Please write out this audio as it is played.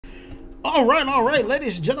All right,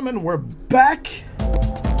 ladies and gentlemen, we're back.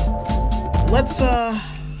 Let's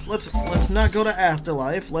not go to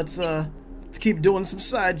Afterlife. Let's keep doing some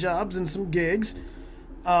side jobs and some gigs.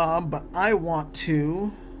 But I want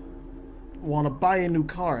to buy a new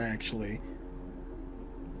car actually.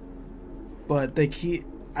 But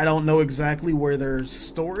I don't know exactly where they're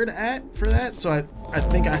stored at for that, so I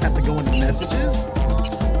think I have to go into messages.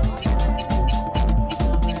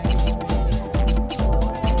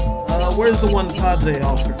 Where's the one Padre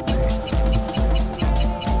offered me?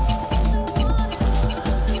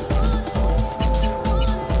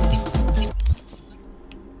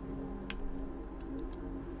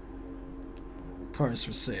 Cars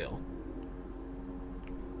for sale.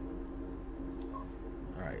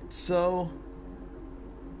 Alright, so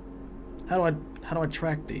how do I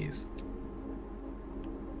track these?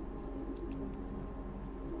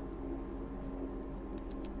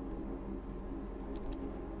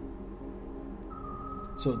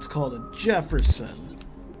 So it's called a Jefferson.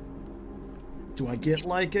 Do I get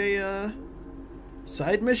like a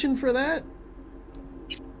side mission for that?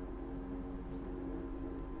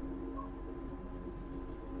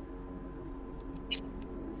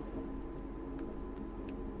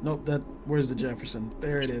 Nope, where's the Jefferson?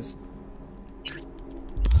 There it is.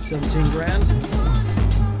 17 grand.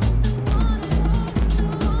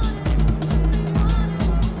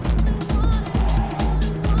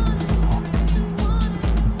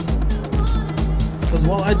 Because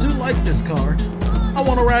while I do like this car, I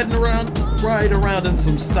want to ride around in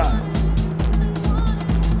some style.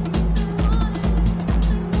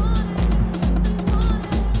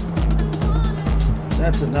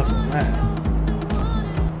 That's enough of that.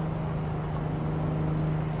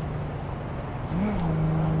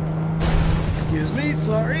 Excuse me,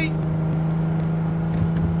 sorry.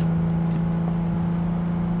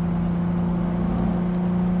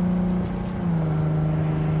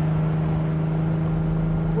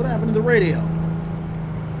 What happened to the radio?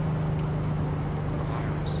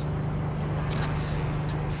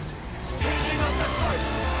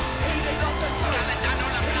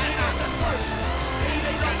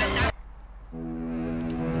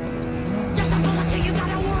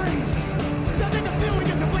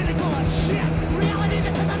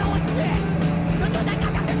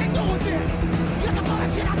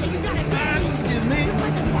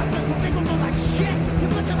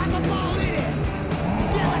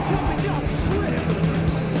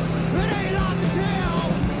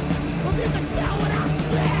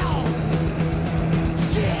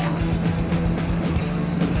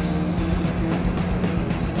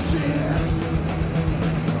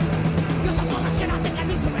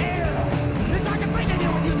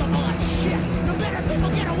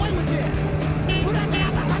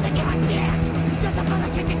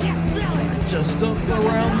 Just up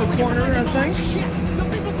around the corner, I think.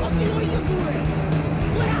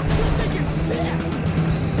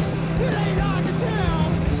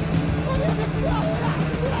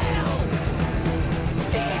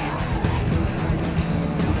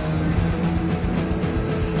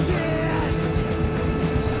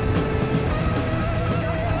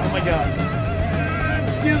 Oh my God.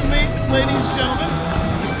 Excuse me, ladies and gentlemen.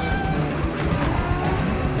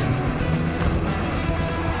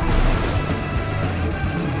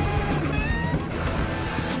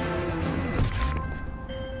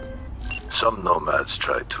 Some nomads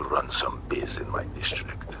tried to run some biz in my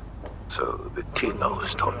district, so the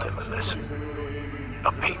Tinos taught them a lesson.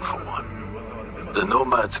 A painful one. The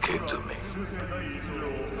nomads came to me.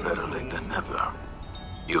 Better late than never.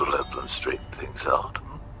 You'll help them straighten things out.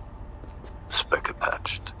 Specker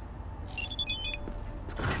patched.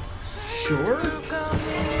 Sure.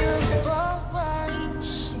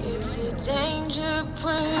 It's a danger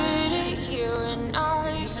pretty here in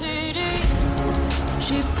our city.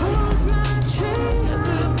 She pulls my trigger,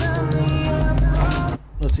 got me up.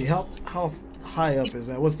 Let's see, how high up is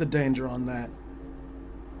that? What's the danger on that?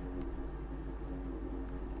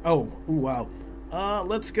 Oh, ooh, wow.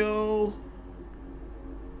 Let's go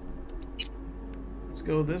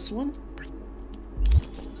this one.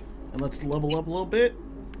 And let's level up a little bit.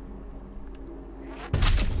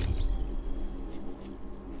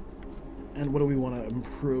 And what do we want to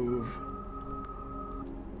improve?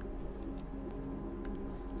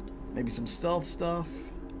 Maybe some stealth stuff.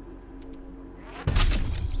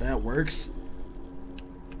 That works.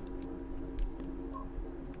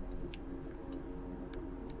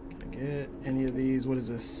 Can I get any of these? What is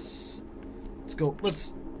this?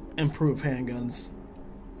 Let's improve handguns.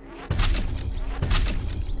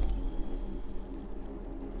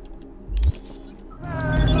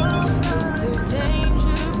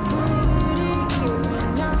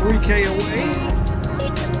 3K away.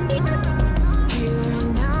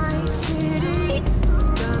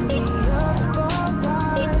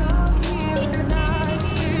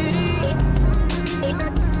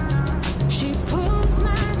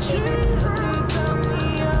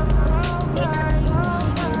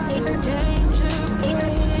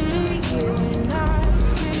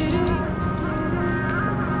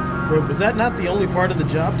 Wait, was that not the only part of the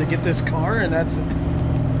job to get this car? And that's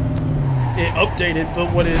it updated, but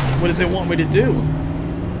what does it want me to do?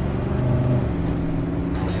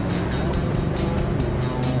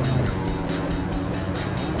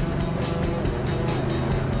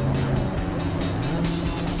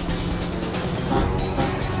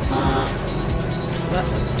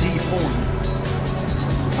 That's a deep horn.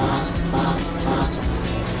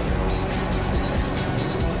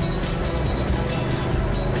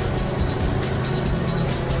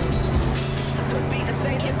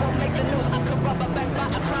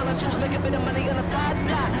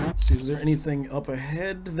 See, is there anything up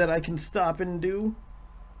ahead that I can stop and do?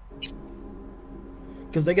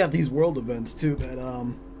 Because they got these world events too that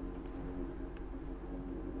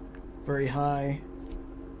very high.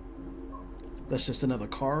 That's just another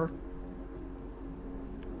car.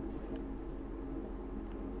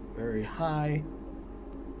 Very high.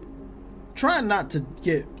 Trying not to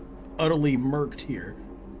get utterly murked here.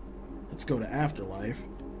 Let's go to Afterlife.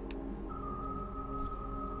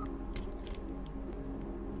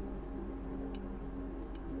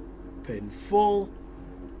 Paid in full.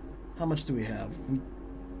 How much do we have?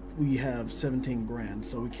 We have 17 grand,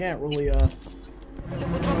 so we can't really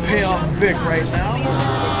pay off Vic right now.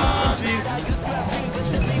 Jeez.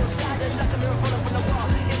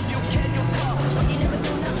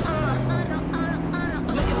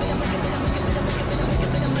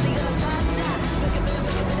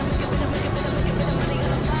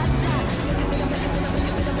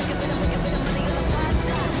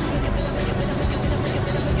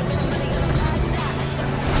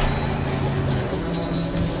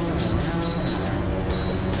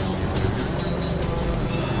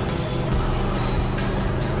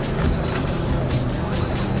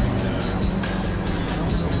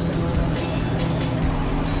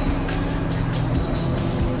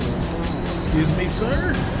 Excuse me,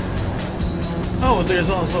 sir? Oh, there's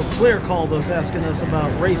also Claire called us asking us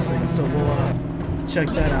about racing, so we'll check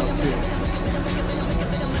that out too.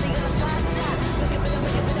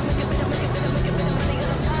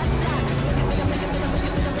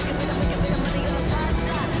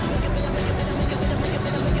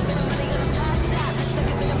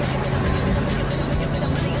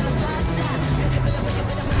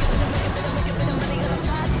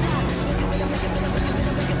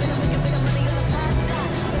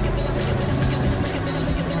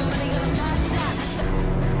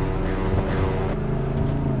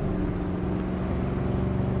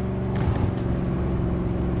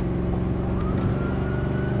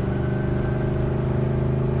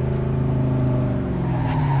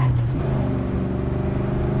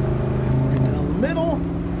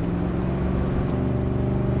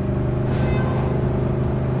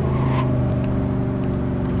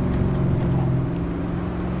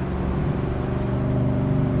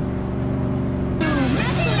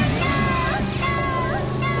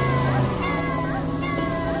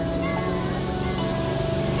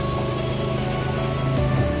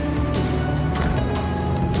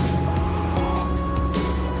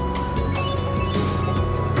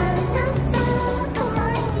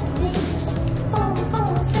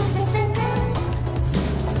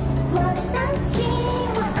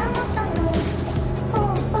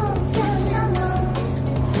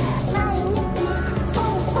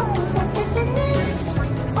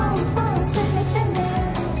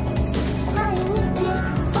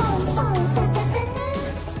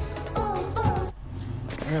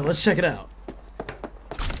 Let's check it out.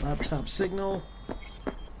 Laptop signal.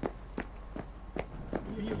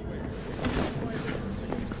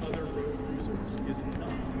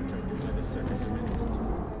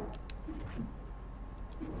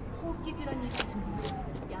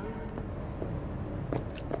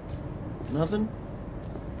 Nothing?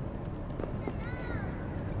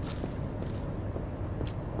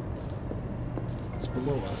 It's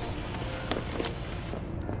below us.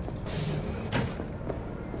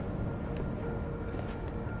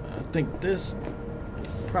 I think this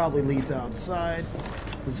probably leads outside.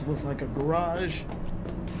 This looks like a garage.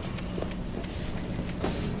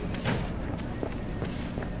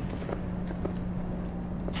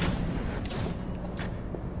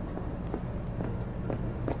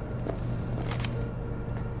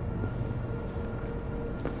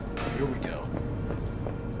 Here we go.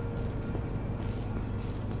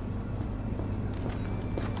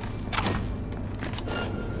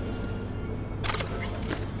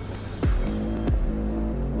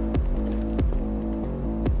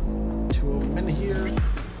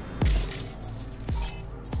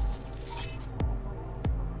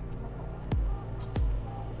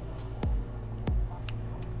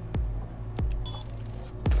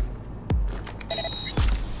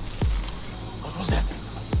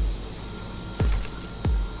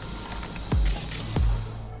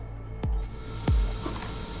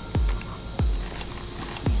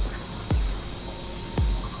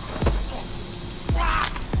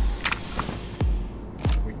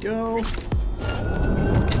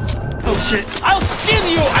 shit. I'll skin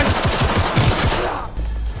you!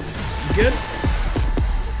 You good?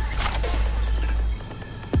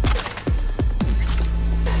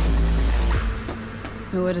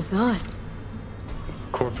 Who would have thought?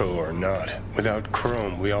 Corpo or not, without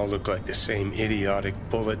Chrome, we all look like the same idiotic,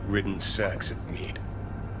 bullet-ridden sacks of meat.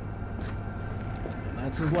 And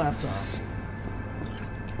that's his laptop.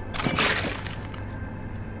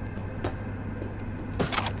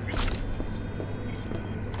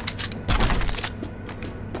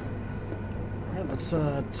 Alright, let's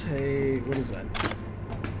take... what is that?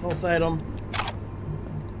 Health item.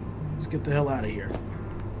 Let's get the hell out of here.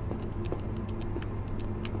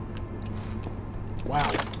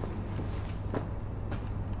 Wow.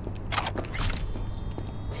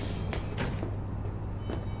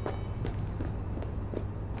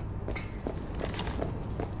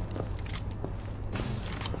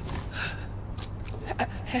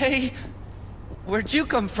 Hey, where'd you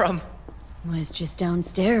come from? Was just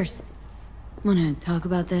downstairs. Wanna talk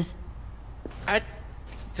about this? I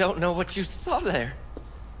don't know what you saw there.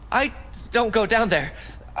 I don't go down there.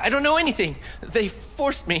 I don't know anything. They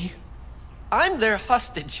forced me. I'm their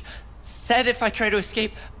hostage. Said if I try to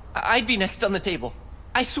escape, I'd be next on the table.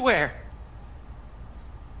 I swear.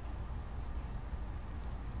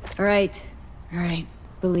 Alright.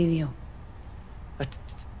 Believe you. A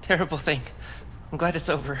terrible thing. I'm glad it's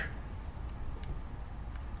over.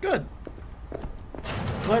 Good.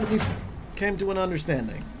 Glad we came to an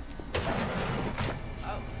understanding.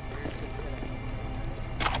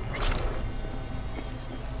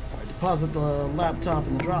 Alright, deposit the laptop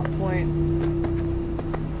in the drop point.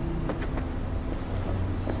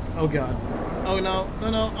 Oh god. Oh no,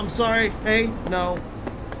 no, I'm sorry. Hey, no.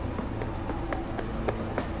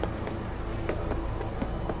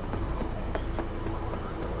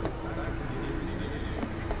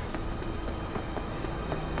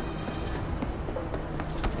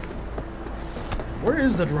 Where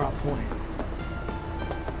is the drop point?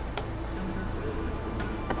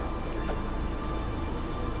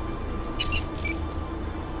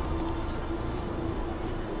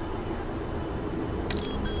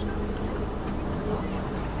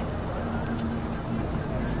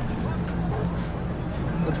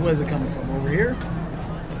 Which way is it coming from? Over here?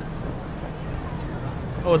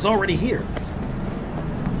 Oh, it's already here.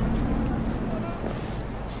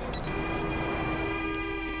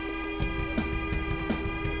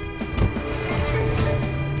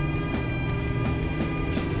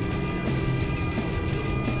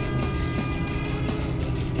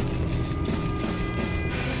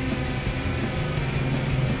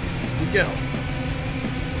 Go. I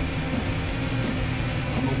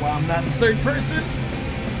don't know why I'm not in third person.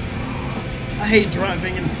 I hate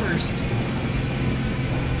driving in first.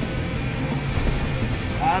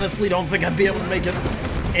 I honestly don't think I'd be able to make it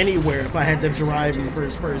anywhere if I had to drive in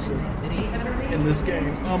first person in this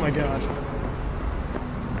game. Oh my god.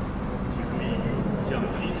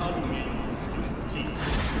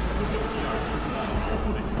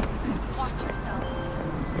 Watch yourself.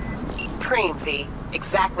 Cream, V.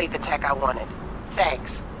 Exactly the tech I wanted.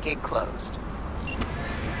 Thanks. Gig closed.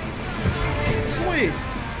 Sweet.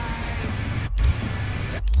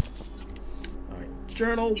 Alright,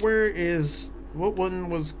 journal, where is... what one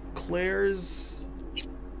was Claire's?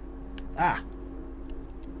 Ah.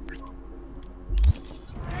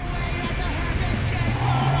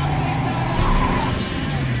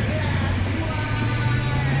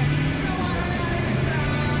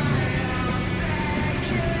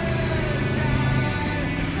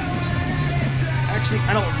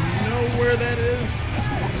 I don't know where that is,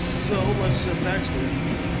 so let's just actually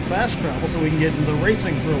fast travel so we can get into the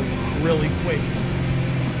racing crew really quick.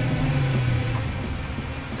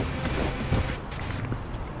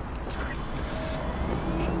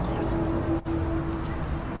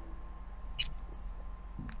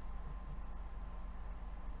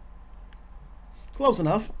 Close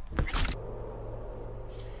enough.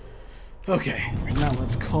 Okay, now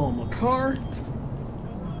let's call him a car.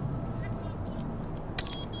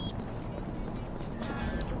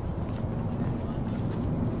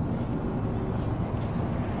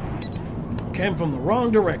 Came from the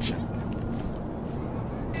wrong direction.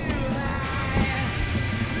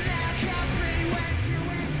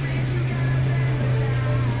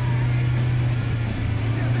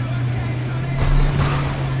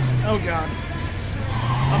 Oh god.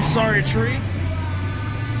 I'm sorry, tree.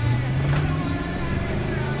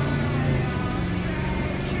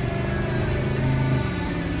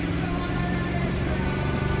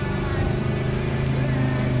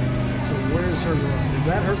 So where's her garage? Is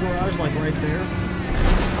that her garage, like right there?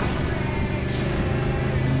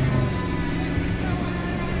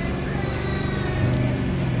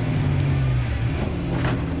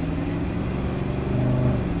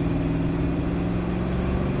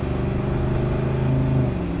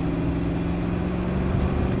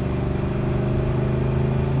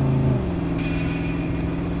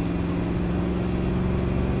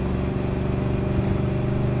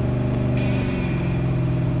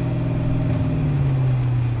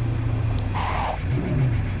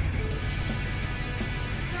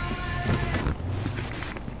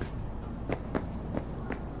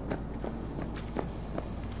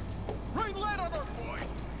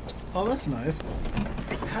 Oh, that's nice.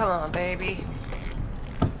 Come on, baby.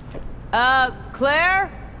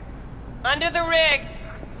 Claire? Under the rig!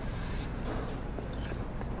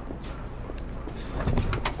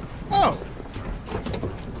 Oh!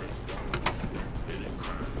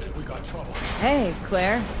 Hey,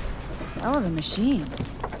 Claire. Hell of a machine.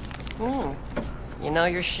 You know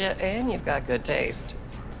your shit and you've got good taste.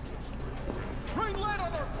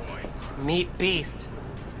 Meat Beast.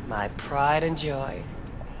 My pride and joy.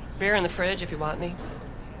 Beer in the fridge if you want me.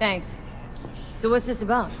 Thanks. So what's this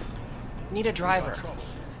about? Need a driver.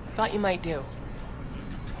 Thought you might do.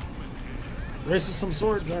 Race of some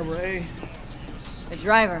sort, driver A. A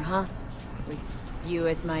driver, huh? With you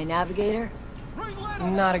as my navigator?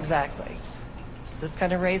 Not exactly. This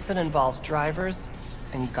kind of racing involves drivers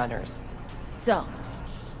and gunners. So,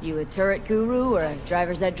 you a turret guru or a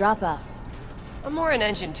driver's ed dropout? I'm more an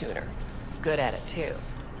engine tuner. Good at it too.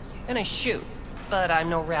 And I shoot, but I'm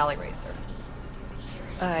no rally racer.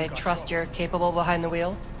 I trust you're capable behind the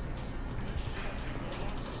wheel?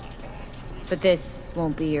 But this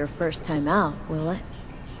won't be your first time out, will it?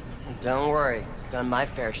 Don't worry, done my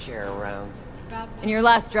fair share of rounds. And your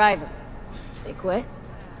last driver, they quit?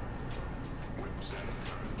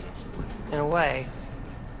 In a way,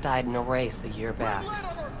 died in a race a year back.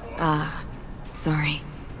 Ah, sorry.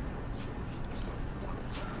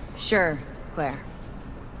 Sure, Claire.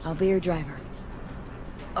 I'll be your driver.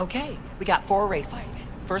 Okay, we got 4 races.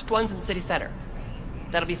 First one's in City Center.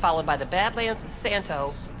 That'll be followed by the Badlands and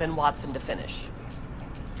Santo, then Watson to finish.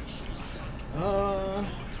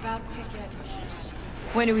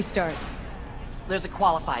 When do we start? There's a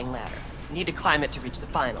qualifying ladder. You need to climb it to reach the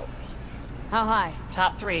finals. How high?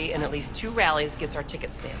 Top 3 in at least 2 rallies gets our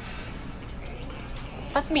ticket stamped.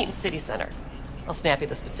 Let's meet in City Center. I'll snap you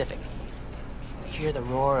the specifics. Hear the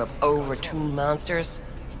roar of overtuned monsters?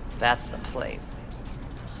 That's the place.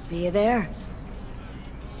 See you there.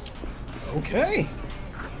 Okay.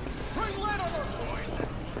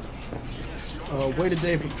 Wait a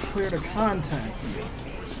day for Claire to contact you.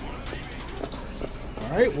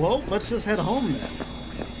 Alright, well, let's just head home then.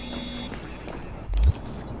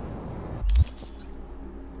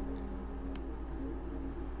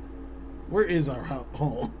 Where is our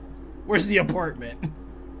home? Where's the apartment?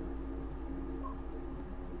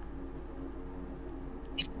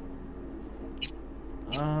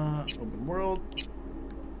 Open world.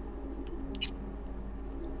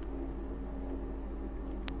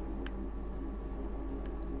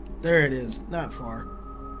 There it is. Not far.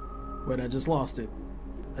 Wait, I just lost it.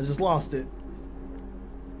 I just lost it.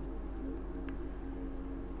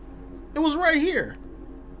 It was right here.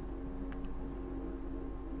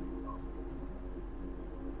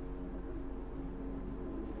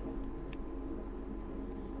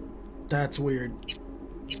 That's weird.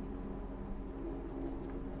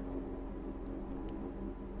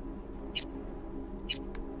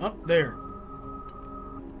 Up there.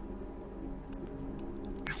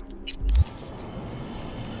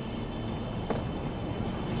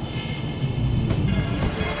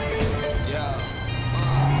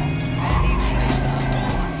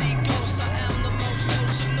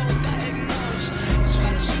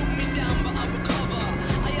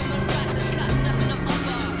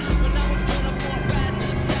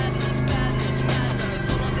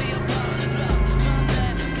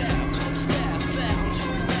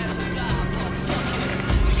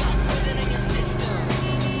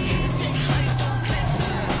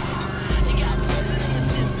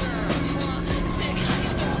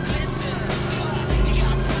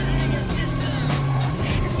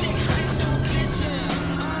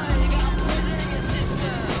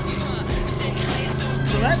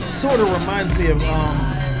 Sort of reminds me of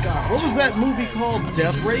God, what was that movie called?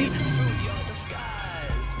 Death Race,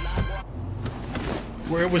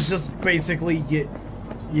 where it was just basically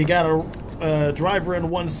you got a driver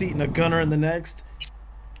in one seat and a gunner in the next.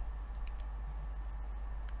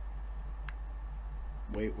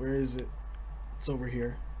 Wait, where is it? It's over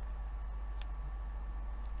here.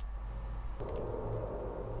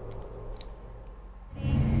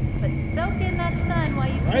 But soak in that sun while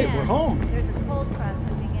you can. Right, we're home. There's a cold front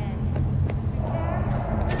moving in.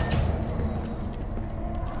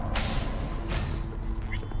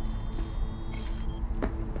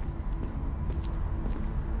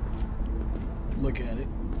 Look at it.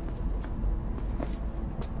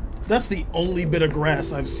 That's the only bit of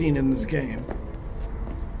grass I've seen in this game.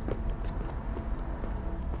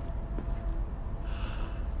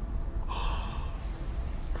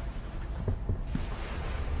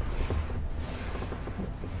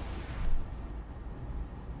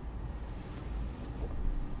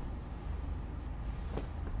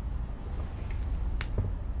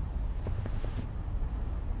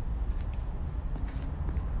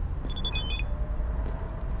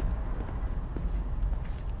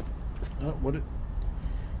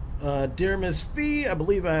 Dear Miss Fee, I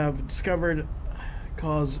believe I have discovered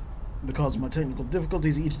because of my technical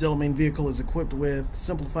difficulties, each Delamain vehicle is equipped with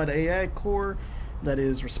simplified AI core that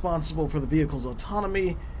is responsible for the vehicle's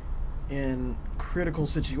autonomy in critical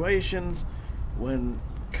situations. When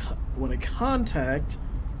a contact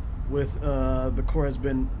with the core has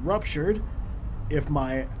been ruptured, if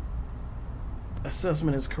my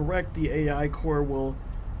assessment is correct, the AI core will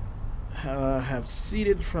have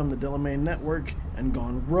seeded from the Delamain network and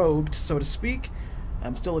gone rogue, so to speak.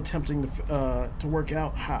 I'm still attempting to work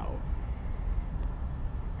out how.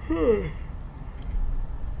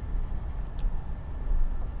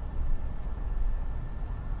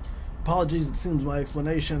 Apologies, it seems my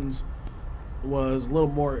explanations was a little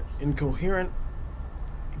more incoherent.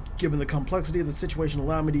 Given the complexity of the situation,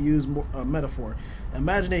 allow me to use a metaphor.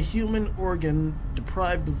 Imagine a human organ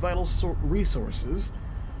deprived of vital resources,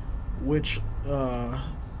 which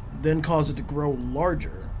then cause it to grow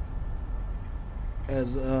larger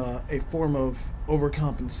as a form of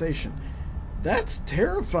overcompensation. That's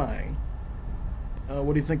terrifying.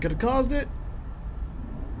 What do you think could have caused it?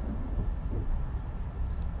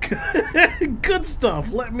 Good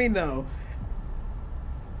stuff. Let me know.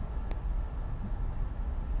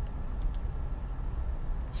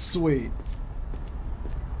 Sweet.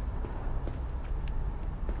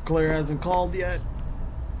 Claire hasn't called yet.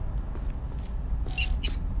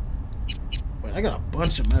 Wait, I got a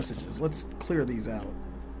bunch of messages. Let's clear these out.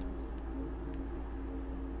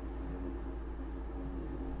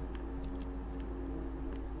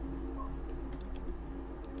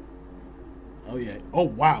 Oh yeah. Oh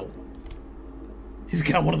wow. He's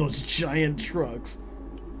got one of those giant trucks.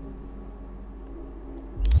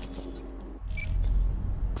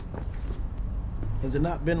 Has it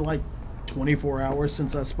not been like 24 hours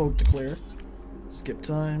since I spoke to Claire? Skip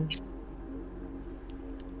time.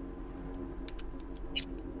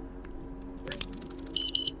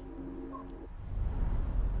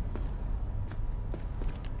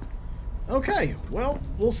 Okay, well,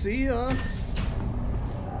 we'll see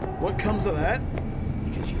what comes of that.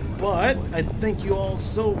 But I thank you all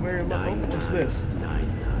so very much. Oh, what's this?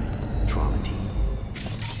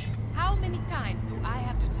 How many times do I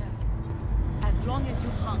have to tell you? As long as you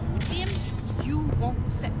hung with him, you won't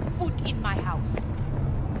set foot in my house.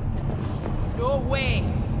 No way.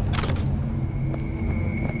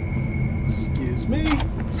 Excuse me.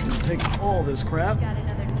 Just gonna take all this crap.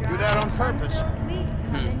 Do that on purpose.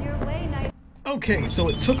 Okay, so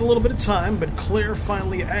it took a little bit of time, but Claire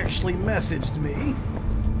finally actually messaged me.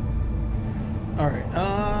 Alright,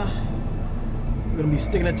 we're gonna be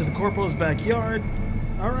sticking it to the corpo's backyard.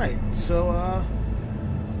 Alright, so,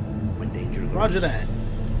 roger that.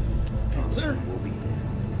 Answer.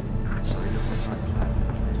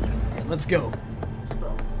 Alright, let's go.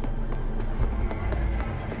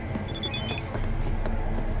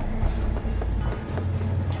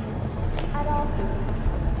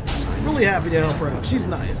 Really happy to help her out. She's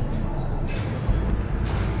nice.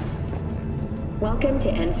 Welcome to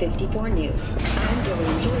N54 News. I'm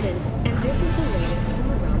Julian Jordan, and this is the latest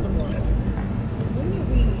from around the world. The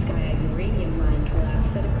lunar sky uranium mine collapse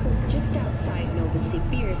that occurred just outside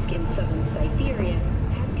Novosibirsk in southern Siberia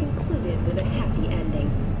has concluded with a happy ending.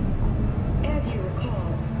 As you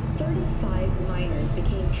recall, 35 miners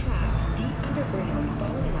became trapped deep underground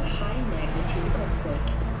following a high-magnitude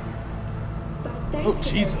earthquake. Oh,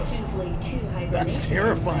 Jesus. That's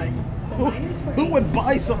terrifying. Who would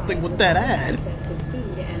buy something with that ad?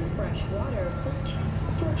 Food and fresh water.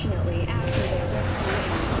 Fortunately, after their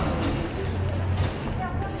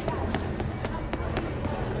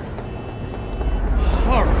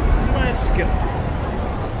Alright, let's go.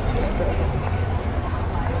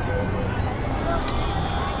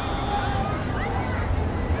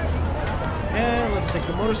 And let's take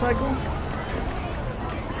the motorcycle.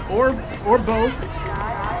 Or both.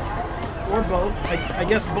 Or both. I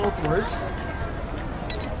guess both works.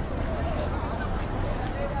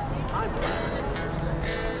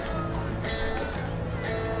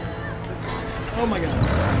 Oh my god.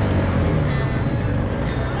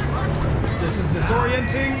 This is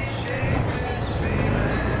disorienting.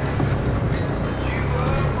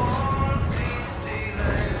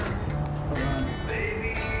 Hold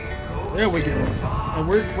on. There we go. And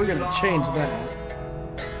we're gonna change that.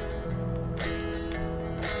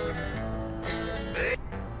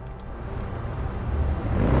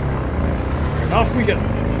 Off we go.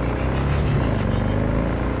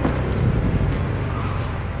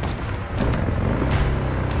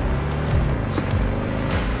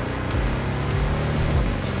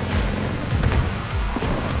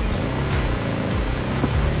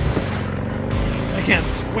 I can't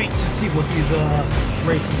swim. wait to see what these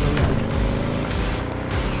races are like.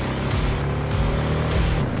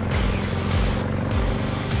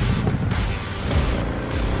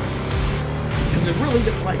 Because it really,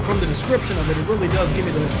 like from the description of it, it really does give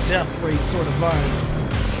me the death race sort of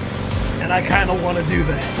vibe. And I kind of want to do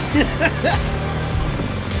that.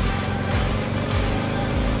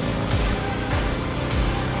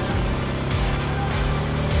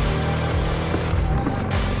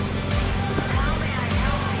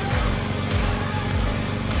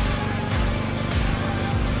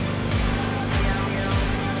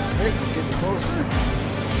 Okay, we're getting closer.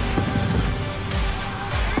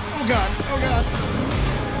 Oh god, oh god.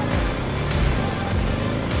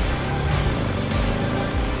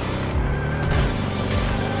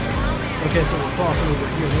 Okay, so we're crossing over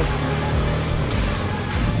here. Let's go.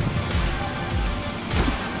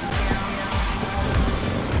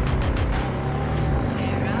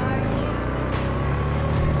 Where are you?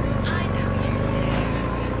 I know you're there.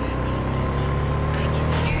 I can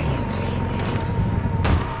hear you breathing.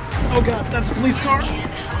 Oh god, that's a police car,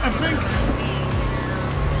 I think.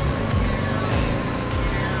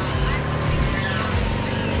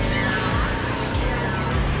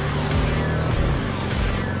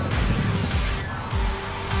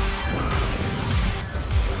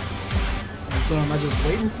 So am I just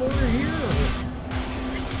waiting for her here?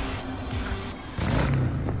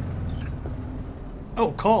 Or...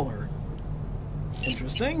 Oh, call her.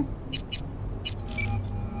 Interesting.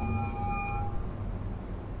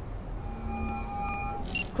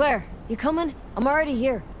 Claire, you coming? I'm already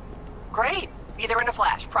here. Great. Be there in a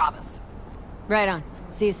flash, promise. Right on.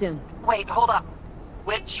 See you soon. Wait, hold up.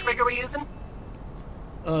 Which rig are we using?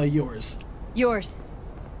 Yours. Yours.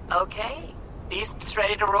 Okay. Beast's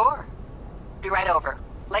ready to roar. Be right over.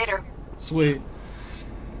 Later. Sweet.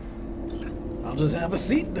 I'll just have a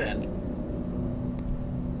seat then.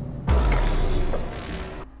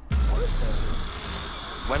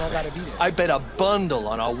 When I gotta be there. I bet a bundle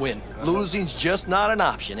on our win. Losing's just not an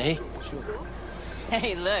option, eh?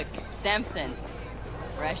 Hey, look, Samson.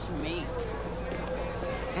 Fresh meat.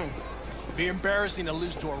 Be embarrassing to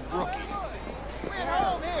lose to a rookie.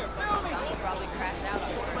 Probably crashed out on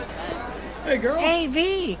first bed. Hey, girl. Hey,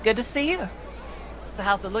 V. Good to see you. So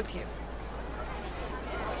how's it look to you?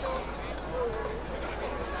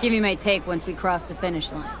 Give me my take once we cross the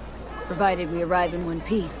finish line. Provided we arrive in one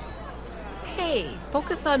piece. Hey,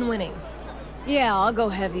 focus on winning. Yeah, I'll go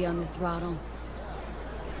heavy on the throttle.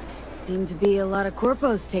 Seem to be a lot of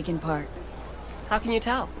corpos taking part. How can you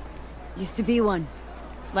tell? Used to be one.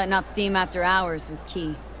 Letting off steam after hours was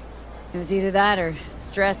key. It was either that or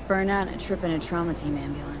stress, burnout, and a trip in a trauma team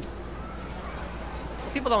ambulance.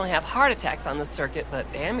 People don't have heart attacks on this circuit, but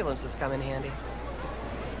ambulances come in handy.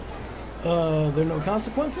 There are no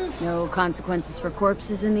consequences? No consequences for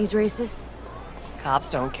corpses in these races? Cops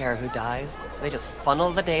don't care who dies. They just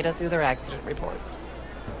funnel the data through their accident reports.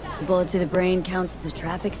 A bullet to the brain counts as a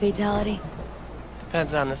traffic fatality?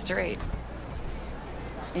 Depends on the street.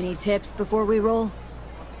 Any tips before we roll?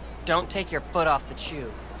 Don't take your foot off the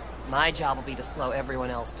tube. My job will be to slow everyone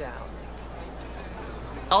else down.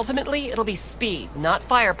 Ultimately, it'll be speed, not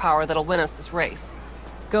firepower, that'll win us this race.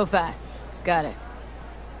 Go fast. Got it.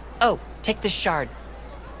 Oh, take this shard.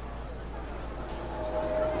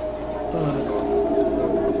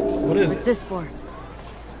 What is What's it? this for?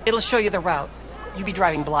 It'll show you the route. You'd be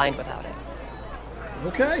driving blind without it.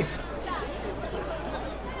 Okay.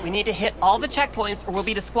 We need to hit all the checkpoints or we'll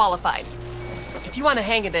be disqualified. If you want to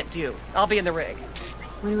hang a bit, do. I'll be in the rig.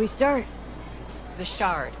 When do we start? The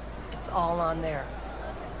shard. It's all on there.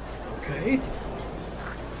 Okay.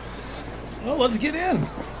 Well, let's get in.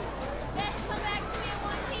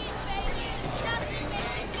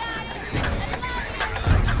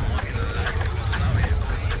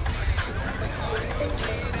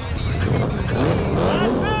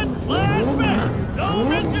 Last bet! Don't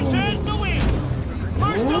miss your chance to win!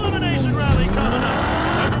 First elimination rally coming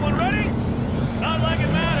up. Everyone ready? Not like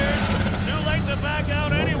it matters. Too late to back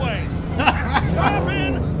out anyway. Strap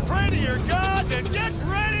in, pray to your gods, and get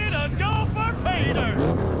ready to go for pay dirt.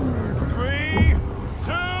 3,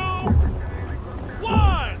 2, 1!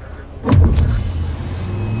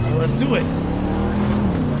 All right, let's do it.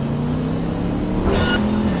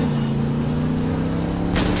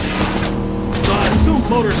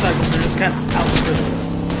 Motorcycles are just kind of out for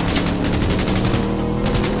this.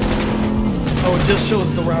 Oh, it just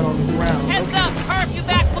shows the route on the ground. Heads up, curve you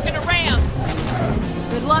back looking around.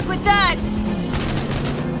 Good luck with that.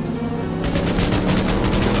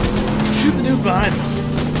 Shoot the dude behind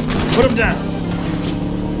us. Put him down.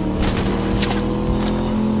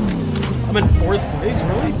 I'm in 4th place,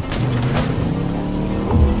 really?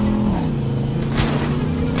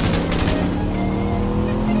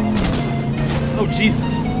 Oh,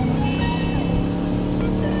 Jesus.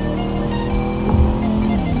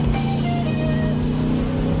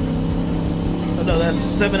 Oh, no, that's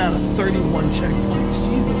 7 out of 31 checkpoints.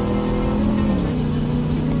 Jesus.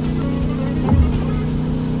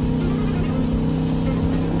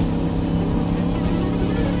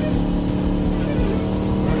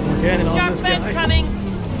 We're getting on this guy. Coming.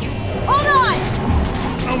 Hold on!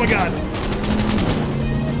 Oh my god.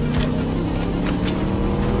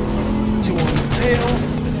 2 on the tail.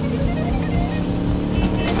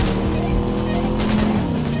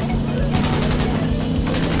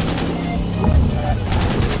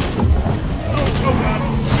 Oh god.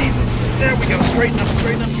 Jesus. There we go. Straighten up,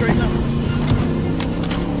 straighten up, straighten up.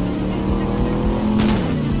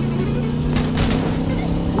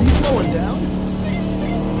 Are you slowing down?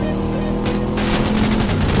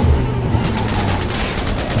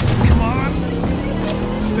 Come on.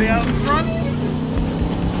 Stay out in front.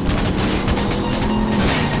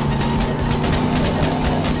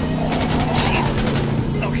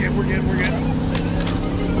 Okay, we're good, we're good.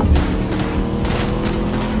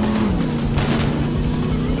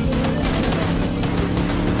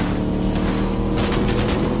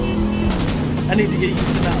 I need to get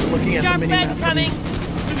used to not looking at the mini-map.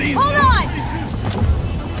 Hold on! Places.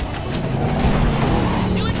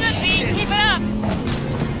 Doing good, V. Keep it up.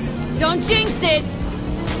 Don't jinx it!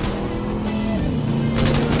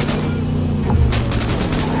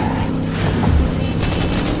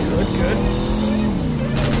 Good, good.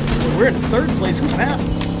 Well, we're in 3rd place. Who passed?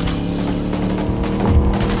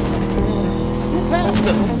 Who passed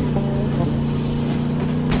us?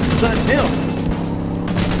 Besides him.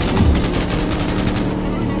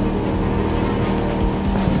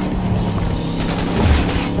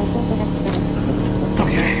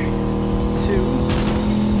 Okay. 2.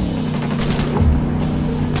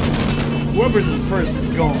 Whoever's in 1st is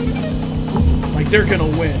gone. Like, they're gonna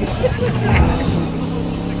win.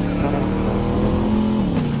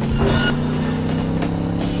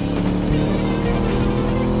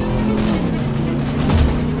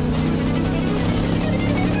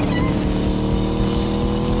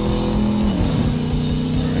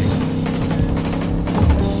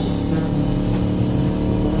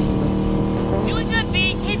 Doing good, V.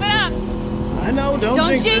 Keep it up. I know, don't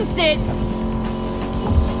jinx it!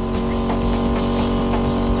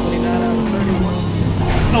 29 out of 31.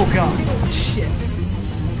 Oh god. Shit.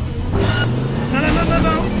 No, no, no, no,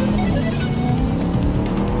 no.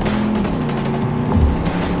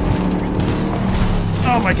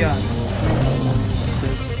 Oh my god.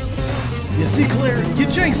 You see, Claire? You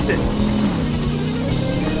jinxed it.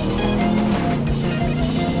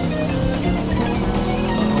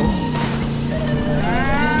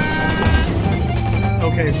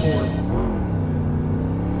 Okay, 4.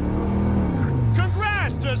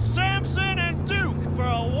 Congrats to Samson and Duke for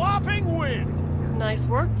a whopping win. Nice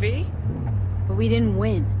work, V. But we didn't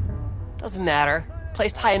win. Doesn't matter.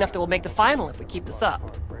 Placed high enough that we'll make the final if we keep this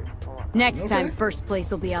up. Next time, 1st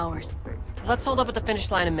place will be ours. Let's hold up at the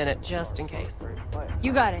finish line a minute, just in case.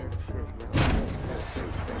 You got it.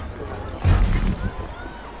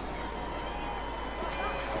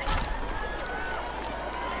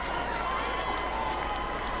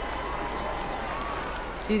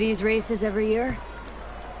 Do these races every year?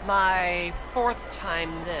 My 4th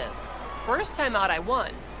time this. First time out, I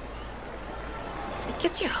won. It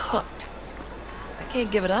gets you hooked. I can't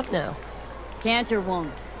give it up now. Can't or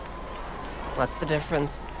won't? What's the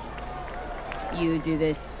difference? You do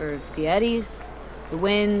this for the eddies, the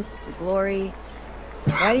wins, the glory.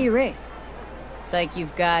 Why do you race? It's like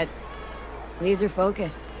you've got laser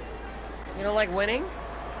focus. You don't like winning?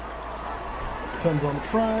 Depends on the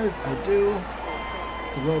prize. I do.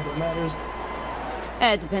 The road that matters.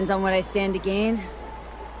 It depends on what I stand to gain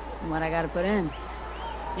and what I gotta put in.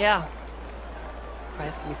 Yeah.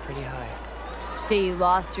 Price can be pretty high. Did you say you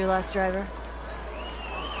lost your last driver?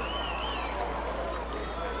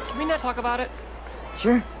 Can we not talk about it?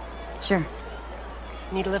 Sure. Sure.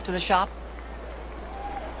 Need a lift to the shop?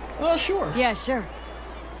 Sure. Yeah, sure.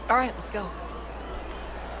 All right, let's go.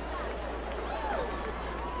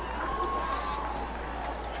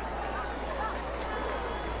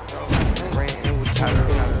 On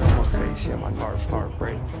my face, yeah, my heart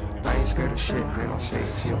break. I ain't scared of shit, man, I'll say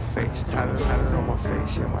it to your face. Tatted on my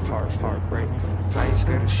face, yeah, my heart break. I ain't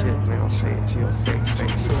scared of shit, man, I'll say it to your face.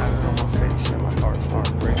 Tatted on my face, yeah, my heart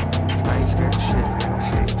break. I ain't scared of shit, man, I'll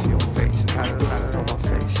say it to your face. Tatted on my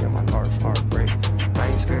face, yeah, my heart break. I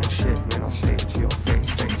ain't scared of shit, man, I'll say it to your face.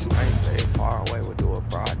 I ain't stay far away, we'll do it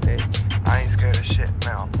broad day. I ain't scared of shit,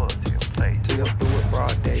 man, I'll pull it to your face. Do it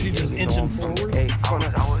broad day. She just inching forward. I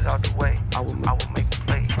was out the way. I will make a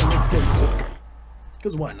play. Let's get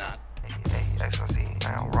Cause why not?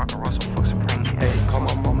 Hey, call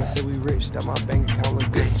my mama, say we rich, that my bank account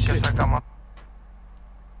look good. Just like I got my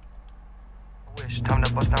wish, time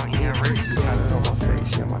to bust down here and rich. Had it on my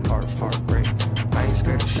face, yeah, my heart break. I ain't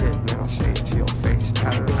scared of shit, man, I'll say it to your face.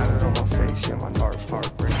 Had it on my face, yeah, my heart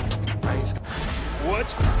break. I ain't scared. What?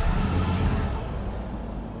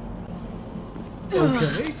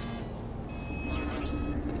 Okay.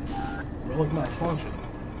 Relic malfunction.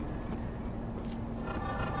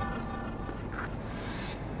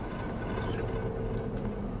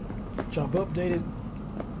 Job updated.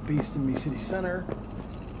 Beast in Me City Center.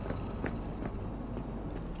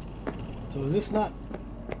 So is this not...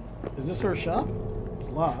 Is this her shop? It's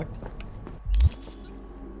locked.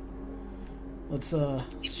 Let's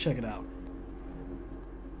check it out.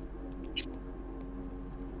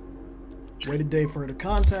 Wait a day for her to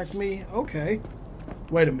contact me. Okay.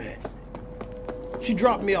 Wait a minute. She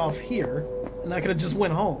dropped me off here, and I could have just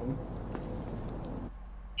went home.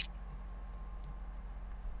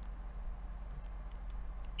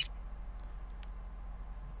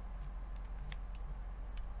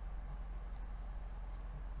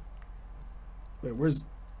 Wait, where's...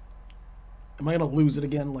 Am I gonna lose it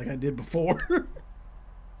again like I did before?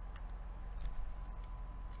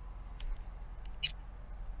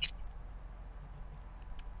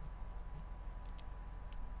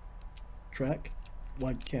 Track?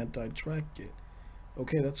 Why can't I track it?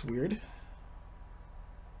 Okay, that's weird.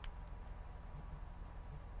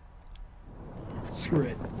 Screw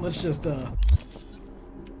it. Let's just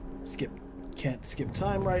skip. Can't skip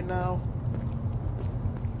time right now.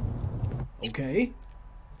 Okay.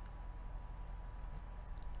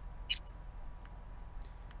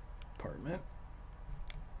 Apartment.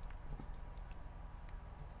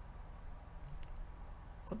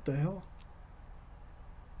 What the hell?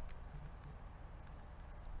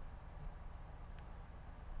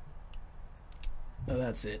 No,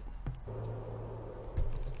 that's it.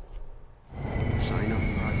 Sign up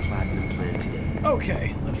for our platinum plan today.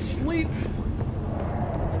 Okay, let's sleep.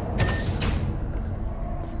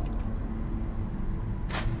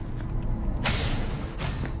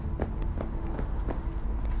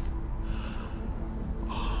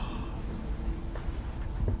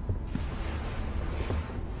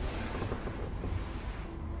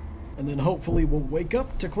 And then hopefully we'll wake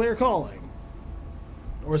up to Claire calling.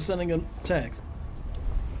 Or sending a text.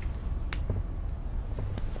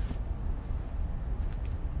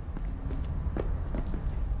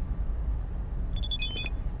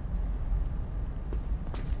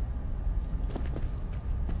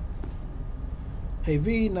 Hey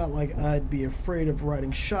V, not like I'd be afraid of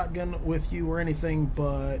riding shotgun with you or anything,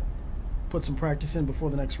 but put some practice in before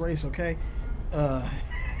the next race, okay?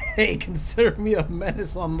 Hey, consider me a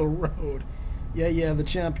menace on the road. Yeah, the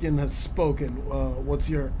champion has spoken.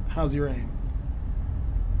 How's your aim?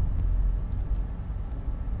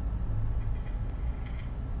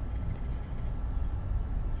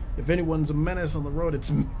 If anyone's a menace on the road,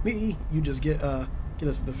 it's me. You just get us to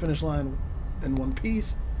the finish line in one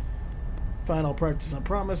piece. Fine, I'll practice, I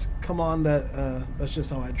promise. Come on, that's just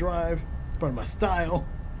how I drive. It's part of my style.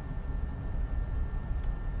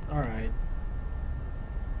 Alright.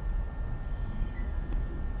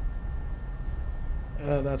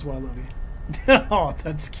 That's why I love you. Oh,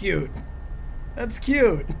 that's cute. That's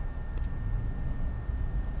cute.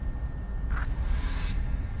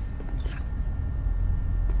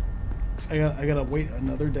 I gotta wait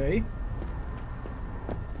another day.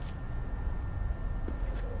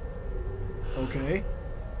 Okay.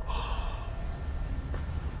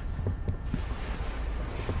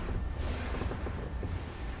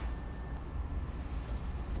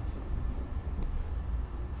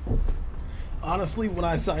 Honestly, when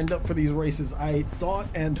I signed up for these races, I thought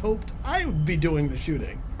and hoped I would be doing the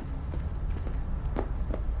shooting.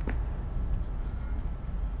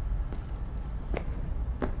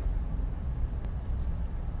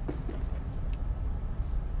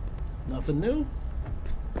 Nothing new?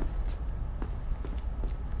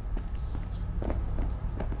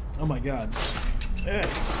 Oh my god. Hey,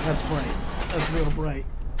 that's bright. That's real bright.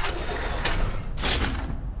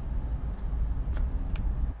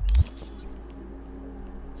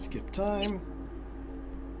 Skip time.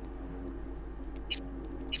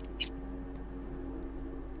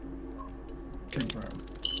 Confirm.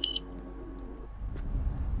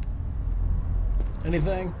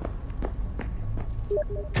 Anything?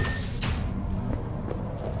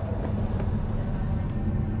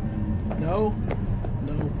 No?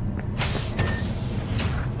 No.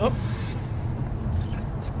 Oh.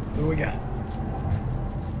 What do we got?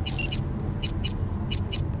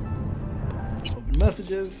 Open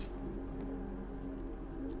messages.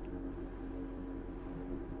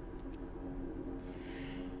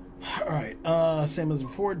 Same as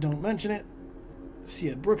before, don't mention it. See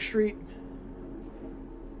you at Brook Street.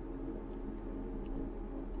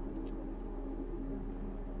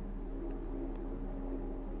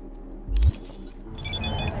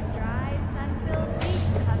 Dry, sun-filled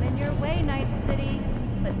week come in your way, Night City.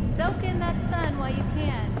 But soak in that sun while you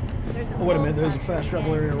can. There's Oh, wait a minute, there's a fast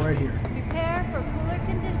travel area right here. Prepare for cooler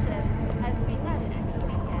conditions as we head into the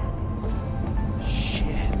weekend.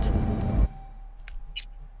 Shit.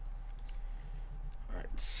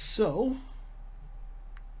 Alright, so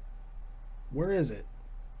where is it?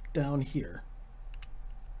 Down here.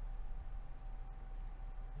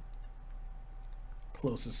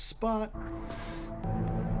 Closest spot.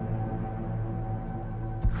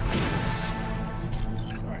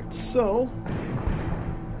 Alright, so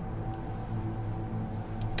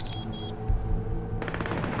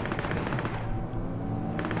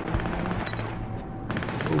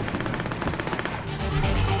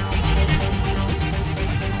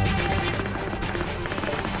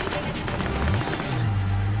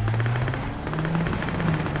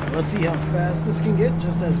let's see how fast this can get,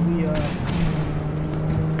 just as we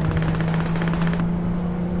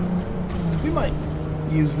might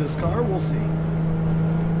use this car, we'll see.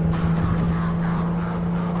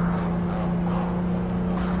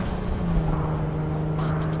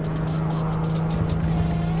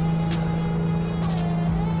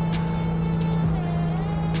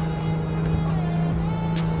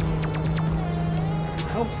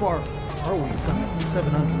 How far are we from it?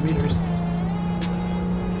 700 meters.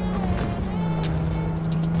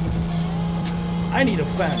 I need a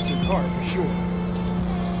faster car for sure.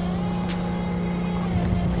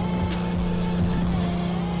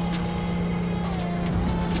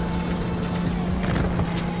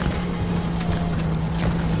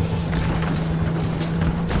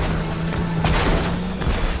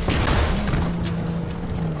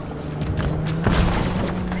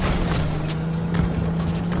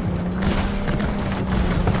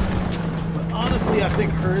 But honestly, I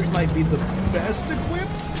think hers might be the best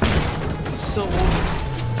equipped. So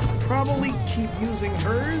we'll probably keep using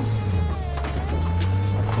hers.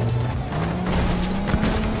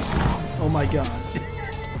 Oh my god.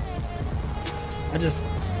 I just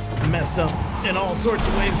messed up in all sorts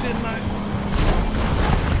of ways, didn't I?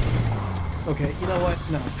 Okay, you know what?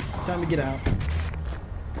 No. Time to get out.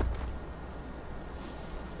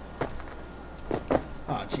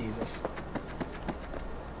 Ah, Jesus.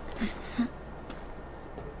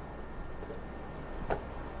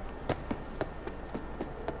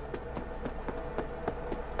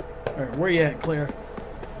 Alright, where you at, Claire?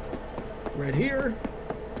 Right here.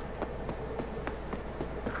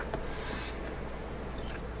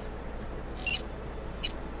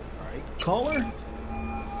 Alright, caller.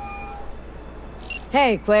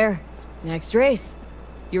 Hey, Claire. Next race.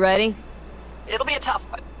 You ready? It'll be a tough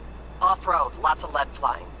one. Off-road, lots of lead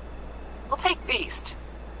flying. We'll take Beast.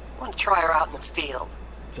 I want to try her out in the field.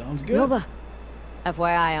 Sounds good. Nova.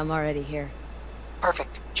 FYI, I'm already here.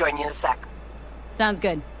 Perfect. Join you in a sec. Sounds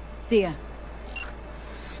good. See ya.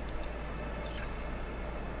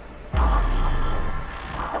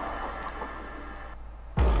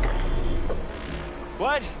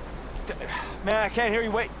 What? Man, I can't hear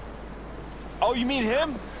you. Wait. Oh, you mean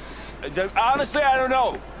him? Honestly, I don't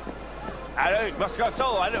know. Must have gone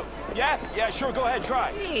solo. I don't. Yeah, sure. Go ahead,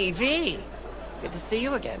 try. Hey, V. Good to see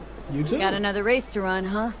you again. You too. Got another race to run,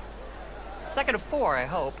 huh? Second of 4, I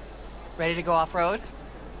hope. Ready to go off-road?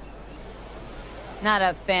 Not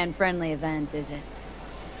a fan-friendly event, is it?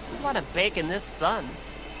 You want to bake in this sun.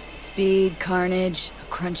 Speed, carnage, a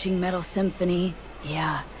crunching metal symphony.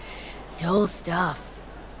 Yeah, dull stuff.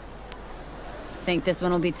 Think this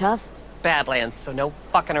one will be tough? Badlands, so no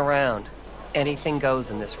fucking around. Anything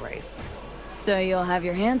goes in this race. So you'll have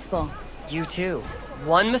your hands full. You too.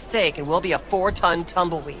 One mistake and we'll be a 4-ton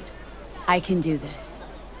tumbleweed. I can do this.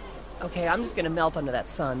 Okay, I'm just gonna melt under that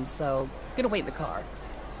sun, so gonna wait in the car.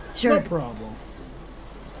 Sure. No problem.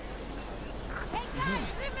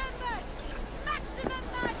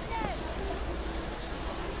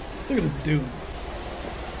 Look at this dude.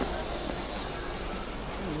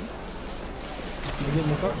 Can I get in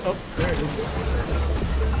the car? Oh, there it is.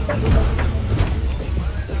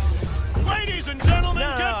 Ladies and gentlemen, No,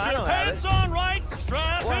 get I your don't have pants it. on right,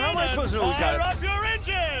 strap Well, how in, am I supposed to know and who's got fire it? up your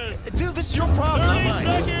engine! Dude, this is your problem, 30 not mine.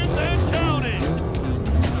 seconds and counting!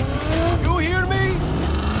 You hear me?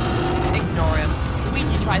 Ignore him.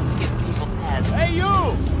 Luigi tries to get in people's heads. Hey,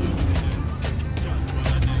 you!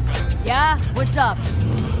 Yeah? What's up?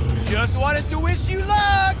 Just wanted to wish you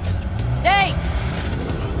luck! Thanks!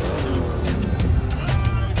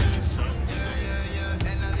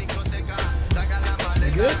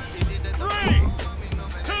 You good? 3,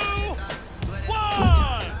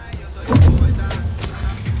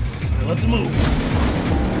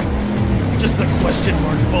 Just the question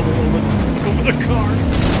mark bubble over the car.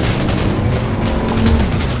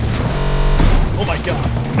 Oh my god.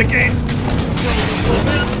 The game froze a little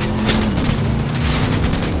bit.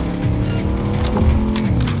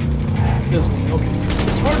 This way, okay.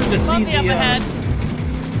 It's harder to see the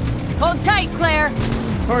Hold tight, Claire.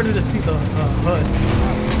 harder to see the HUD.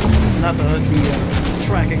 Not the HUD, the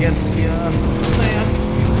track against the sand.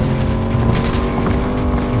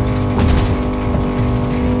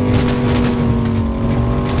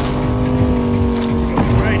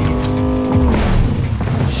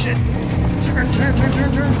 Shit. Turn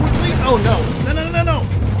quickly. Oh no. No.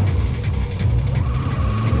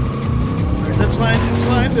 Alright, that's fine. It's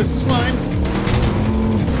fine. This is fine.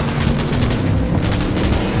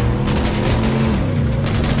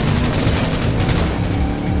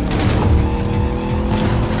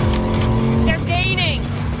 They're gaining.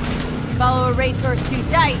 Follow a racehorse too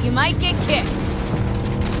tight, you might get kicked.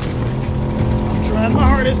 I'm trying my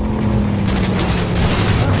hardest.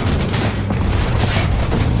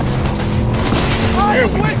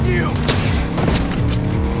 I'm with you!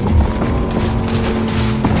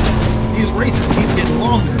 These races keep getting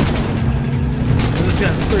longer. And this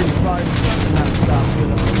guy's 35 and that stops with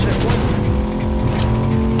checkpoints.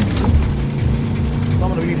 I'm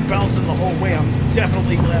gonna be bouncing the whole way. I'm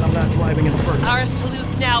definitely glad I'm not driving in first. Ours to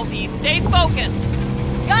lose now, V. Stay focused.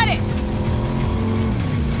 Got it.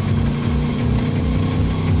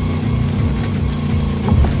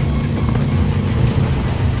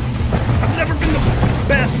 I've never been the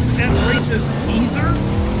best at races either.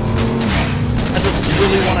 I just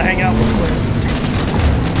really want to hang out with Claire.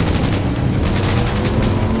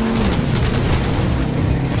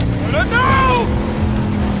 No!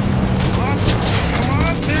 Come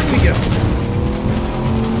on, there we go.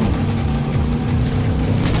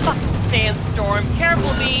 Fucking sandstorm.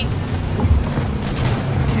 Careful, V.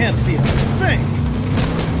 Can't see a thing.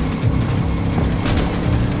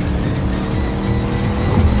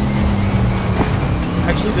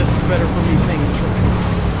 Actually, this is better for me seeing the track.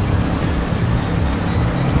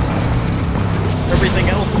 Everything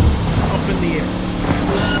else is up in the air.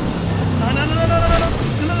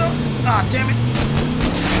 No. Ah, damn it.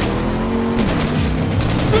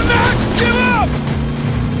 Do not give up!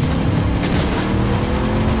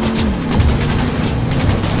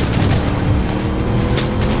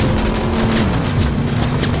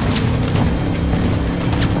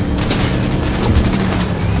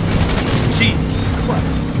 Jesus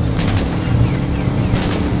Christ.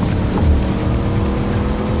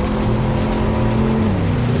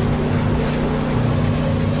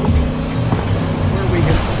 Where are we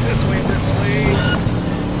going? This way, this way.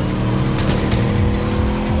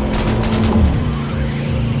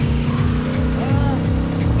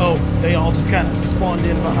 Oh, they all just kind of spawned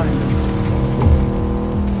in behind us.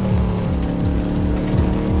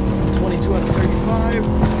 22 out of 35.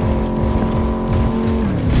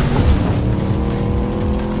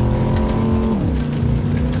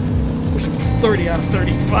 Wish it was 30 out of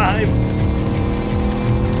 35.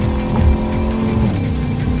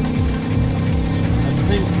 I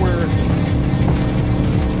think we're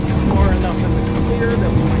far enough in the clear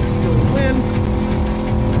that we might still win.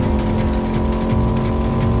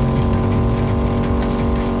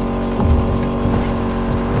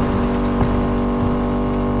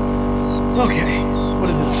 Okay, what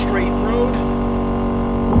is it, a straight road?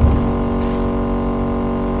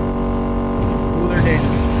 Ooh, they're dead.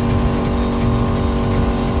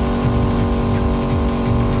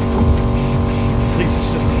 At least it's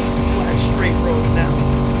just a flat, straight road now.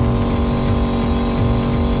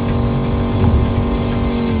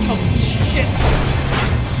 Oh, shit!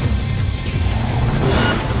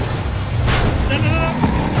 No.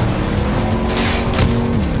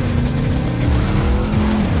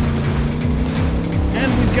 And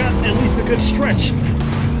we've got at least a good stretch.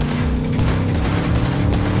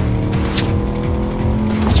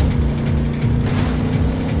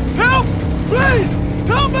 Help! Please!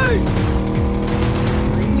 Help me!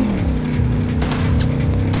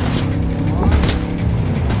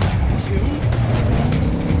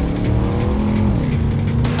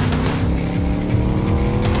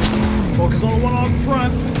 Focus on the one on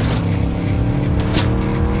front.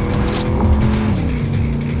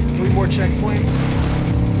 3 more checkpoints.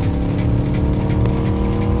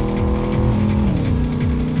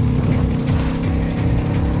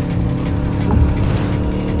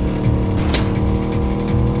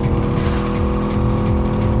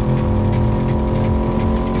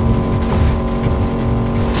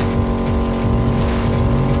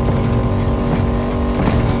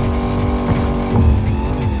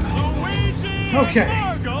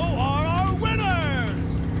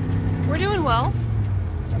 We're doing going well.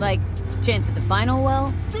 Like, chance at the final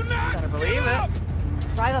well? Better believe it.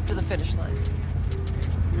 Drive up to the finish line.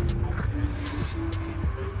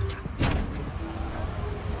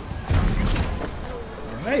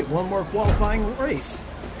 Alright, one more qualifying race.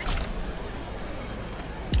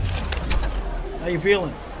 How you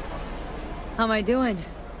feeling? How am I doing?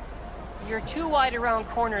 You're too wide around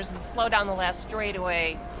corners and slow down the last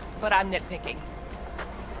straightaway, but I'm nitpicking.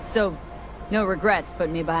 So, no regrets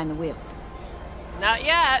putting me behind the wheel? Not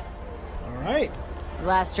yet. Alright. The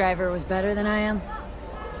last driver was better than I am?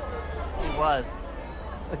 He was.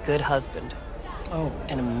 A good husband. Oh.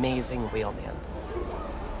 An amazing wheelman.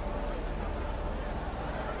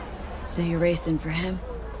 So you're racing for him?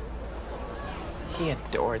 He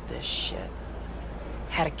adored this shit.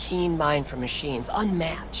 Had a keen mind for machines,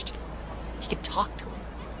 unmatched. He could talk to him.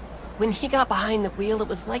 When he got behind the wheel, it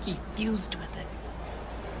was like he fused with it.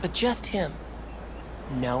 But just him.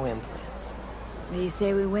 No implants. What do you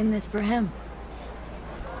say we win this for him?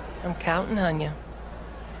 I'm counting on you.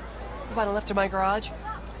 Want a lift to my garage?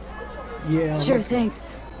 Yeah. Sure, thanks.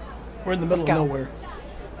 We're in the middle of nowhere.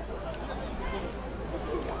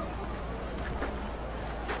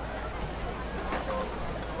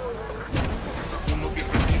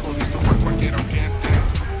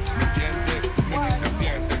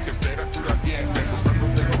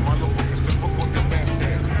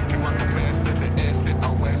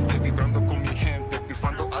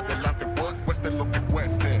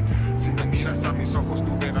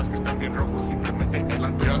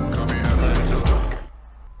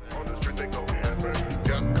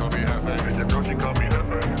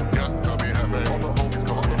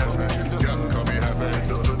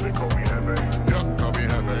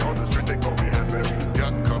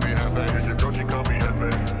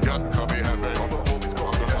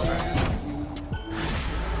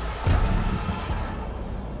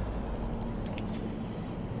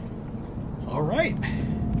 Alright.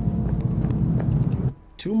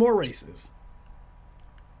 2 more races.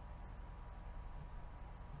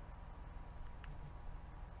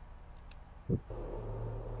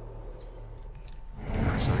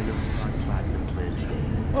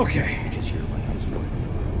 Okay.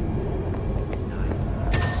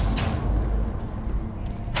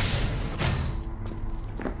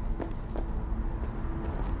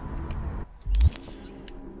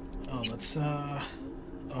 Oh, let's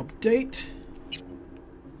update.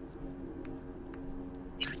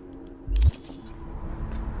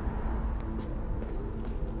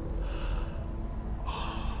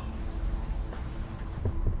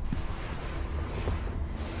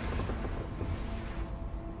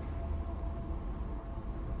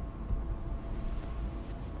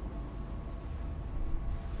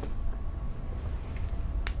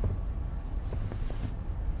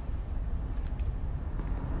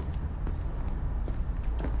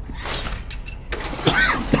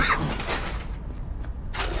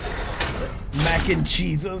 Mac and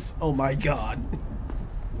cheeses. Oh my god.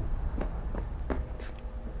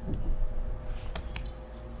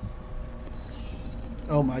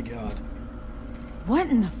 Oh my god. What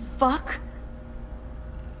in the fuck?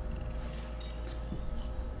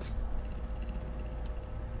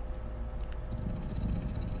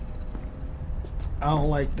 I don't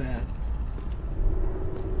like that.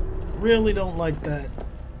 Really don't like that.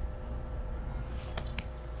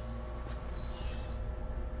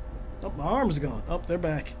 Oh, my arm's gone. Oh, they're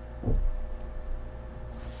back.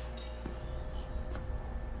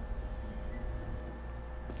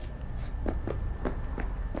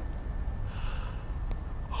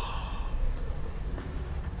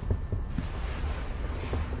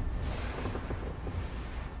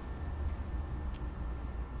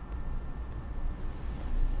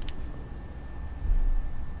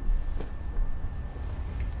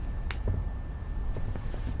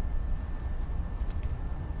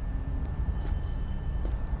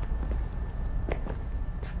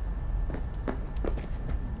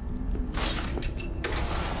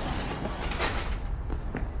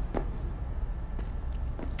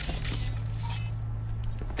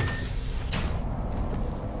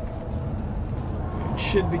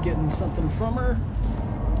 Should be getting something from her.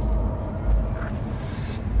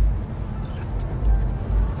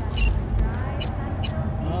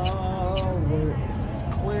 Where is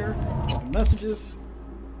it? Claire. Open messages.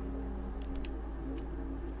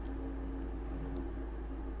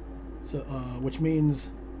 So, which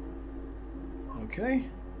means, okay.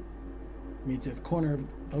 Means it's corner of,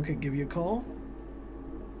 okay, give you a call.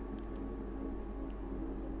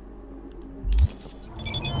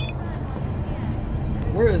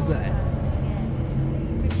 Where is that?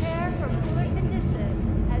 Prepare for cooler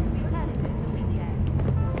conditions as we head into the weekend.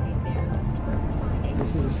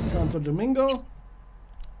 This is Santo Domingo.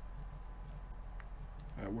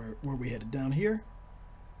 Alright, where we headed? Down here?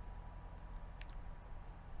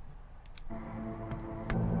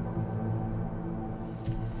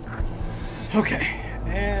 Okay,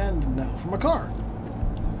 and now for my car.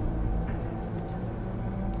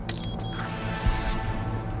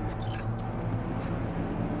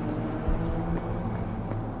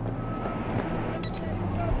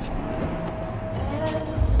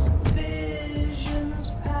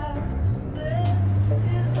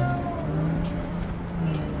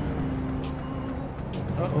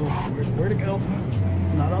 Uh-oh, where'd it go?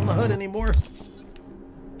 It's not on the hood anymore.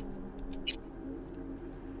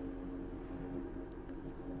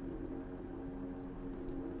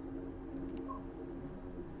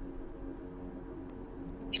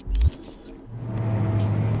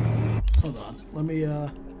 Hold on, let me,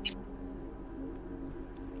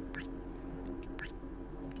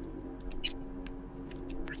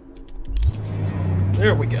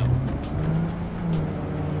 there we go.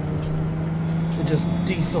 It just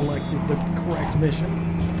deselected the correct mission,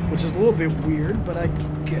 which is a little bit weird, but I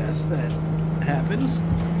guess that happens.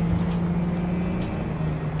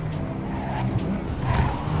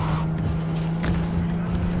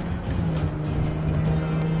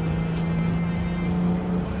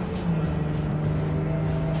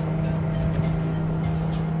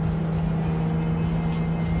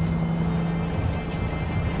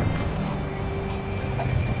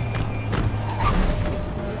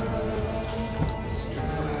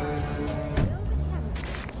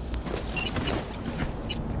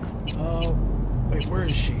 Where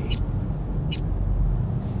is she?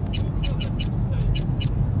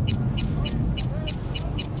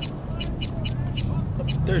 Oh,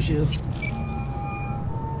 there she is.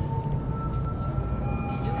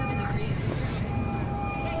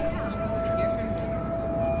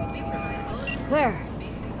 Claire.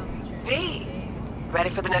 V, ready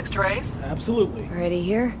for the next race? Absolutely. Ready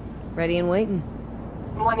here, ready and waiting.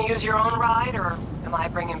 Want to use your own ride, or am I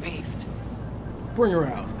bringing Beast? Bring her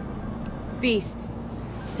out. Beast.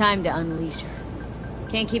 Time to unleash her.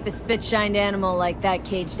 Can't keep a spit-shined animal like that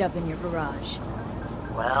caged up in your garage.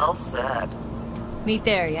 Well said. Meet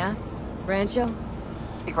there, yeah? Rancho?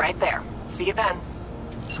 Be right there. See you then.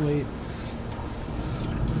 Sweet.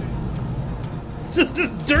 It's just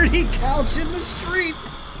this dirty couch in the street.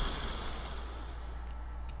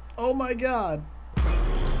 Oh my god.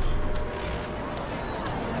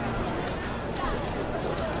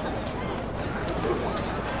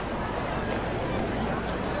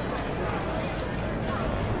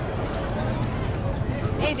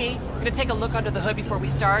 Hey V, gonna take a look under the hood before we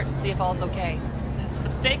start and see if all's okay.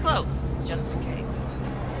 But stay close, just in case.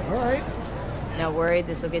 Alright. Not worried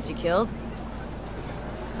this will get you killed?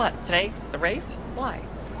 What, today? The race? Why?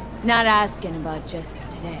 Not asking about just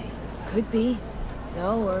today. Could be.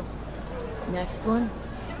 No, or next one.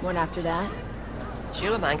 One after that.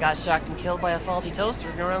 Chew of mine got shocked and killed by a faulty toaster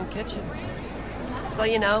in her own kitchen. So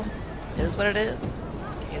you know, it is what it is.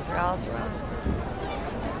 Que sera, sera.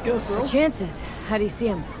 Guess so. The chances. How do you see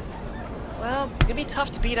him? Well, it'd be tough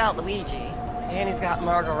to beat out Luigi. And he's got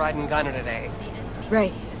Margot riding Gunner today.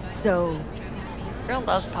 Right. So... Girl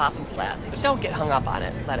loves popping flats, but don't get hung up on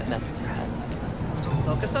it. Let it mess with your head. Just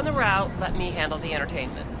focus on the route. Let me handle the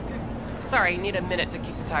entertainment. Sorry, you need a minute to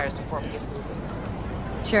kick the tires before we get moving.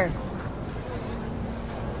 Sure.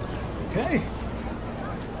 Okay.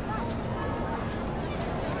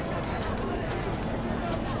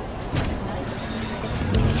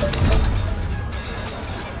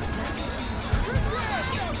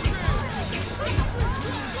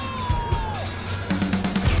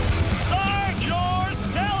 Start your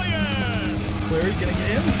stallion! Clary, gonna get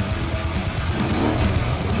in?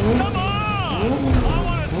 Come on! I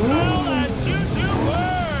want to smell that choo-choo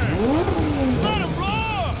burn! Let him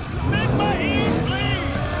roar! Make my ears bleed!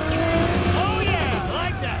 Oh yeah,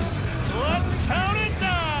 like that! Let's count it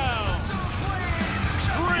down!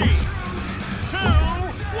 3, 2,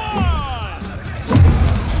 1!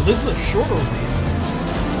 Well, this is a shorter race.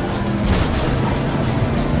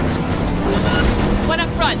 One up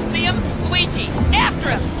front. See him? Luigi. After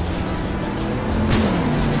him.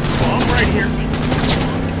 Oh, I'm right here.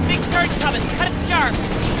 Big turn coming. Cut it sharp.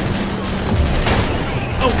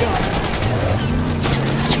 Oh god.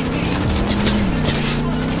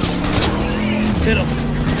 Hit him.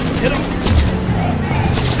 Hit him.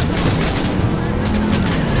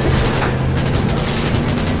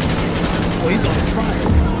 Oh, he's on fire.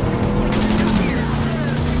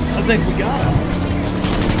 I think we got him.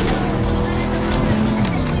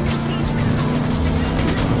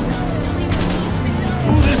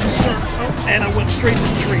 Ooh, this is sharp. Oh, and I went straight to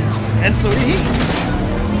the tree. And so did he.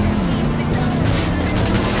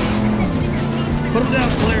 Put him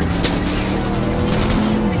down, Claire.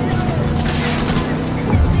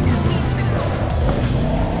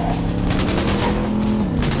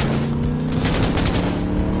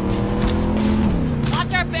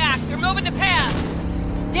 Watch our backs. They're moving to pass.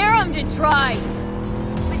 Dare him to try.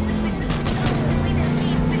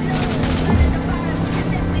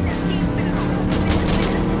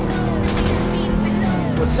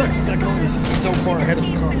 What sucks is I can only see so far ahead of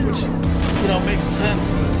the car, which, you know, makes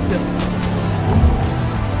sense, but still.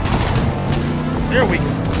 There we go.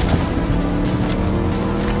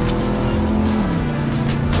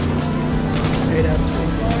 Eight out of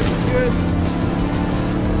 25, good.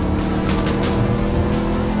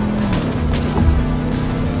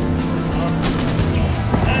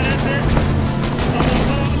 That's it.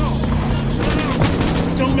 No.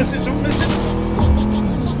 Don't miss it, don't miss it.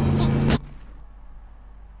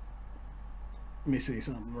 Let me see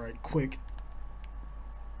something right quick.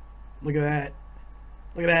 Look at that.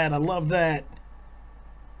 Look at that. I love that.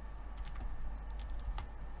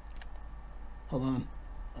 Hold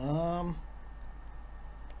on.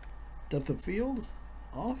 Depth of field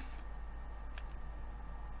off.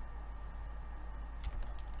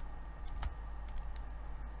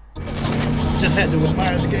 Just had to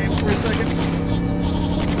admire the game for a second.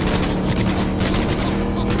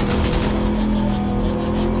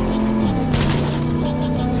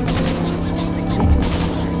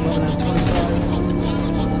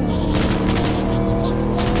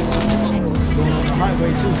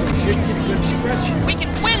 Highway too, so shit, get a good stretch. We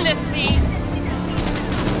can win this, Pete.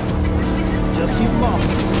 Just keep them off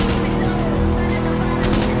us.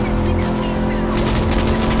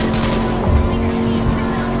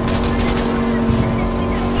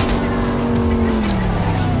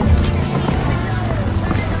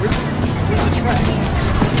 Where's the track?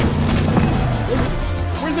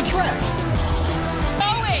 Where's the track?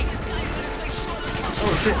 Going.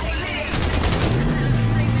 Oh shit.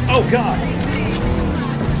 Oh god.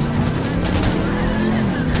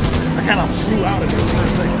 I kind of flew out of it for a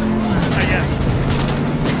second. I guess.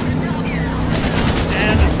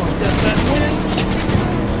 And I fucked up that win.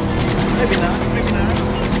 Maybe not. Maybe not.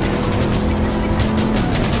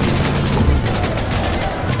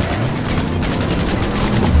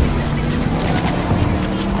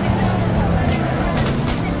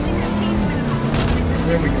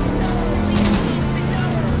 There we go.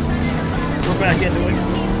 We're back into it.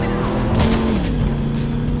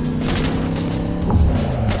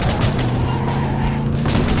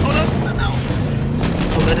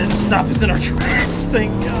 That didn't stop us in our tracks,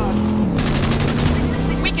 thank God.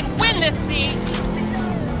 We can win this, Pete.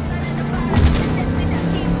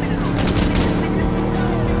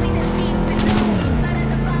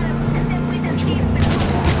 Which way?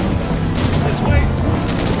 This way?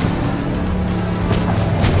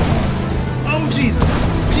 Oh, Jesus.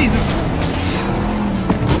 Jesus.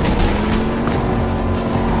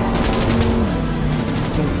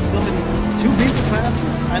 Somebody, two people passed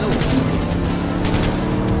us? I know people.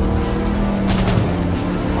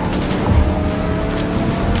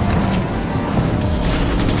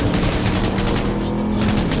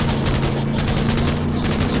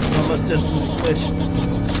 Just a glitch.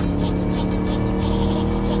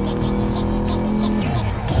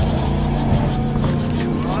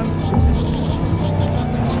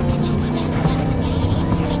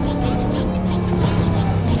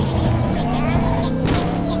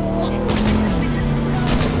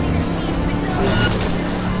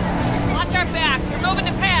 Watch our backs. They're moving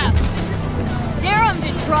to pass. Dare him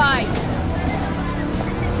to try.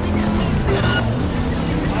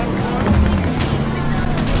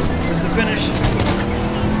 Finish.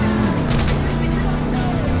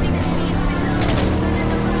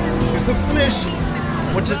 Here's the finish.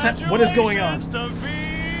 What is going on?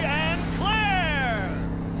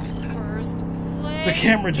 The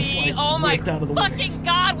camera just like oh my ripped out of the way. fucking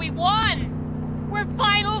god, we won! We're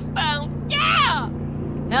finals bound. Yeah!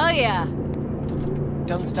 Hell yeah.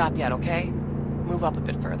 Don't stop yet, okay? Move up a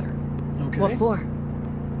bit further. Okay. What for?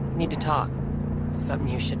 Need to talk. Something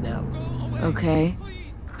you should know. Okay.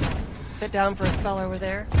 Sit down for a spell over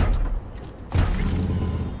there.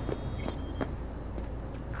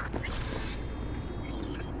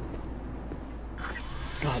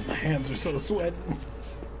 God, my hands are so sweating.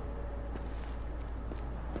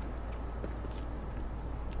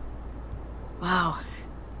 Wow.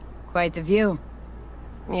 Quite the view.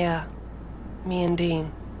 Yeah. Me and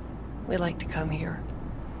Dean. We like to come here.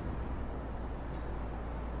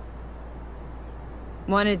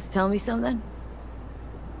 Wanted to tell me something?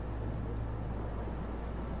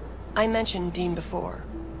 I mentioned Dean before.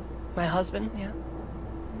 My husband, yeah?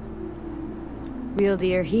 Real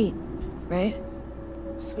deer heat, right?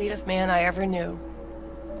 Sweetest man I ever knew.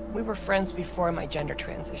 We were friends before my gender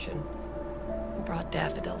transition. He brought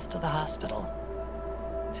daffodils to the hospital.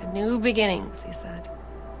 To new beginnings, he said.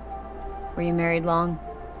 Were you married long?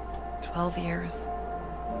 12 years.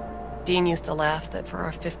 Dean used to laugh that for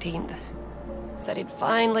our 15th, said he'd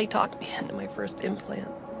finally talked me into my first implant.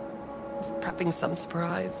 I was prepping some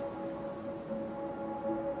surprise.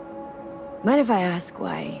 Mind if I ask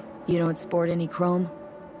why you don't sport any chrome?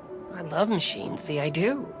 I love machines, V, I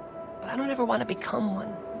do. But I don't ever want to become one.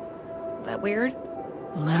 Is that weird?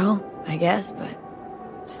 A little, I guess, but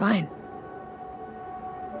it's fine.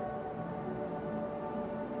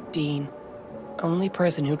 Dean. Only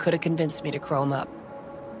person who could have convinced me to chrome up.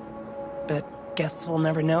 But guess we'll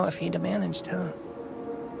never know if he'd have managed, huh?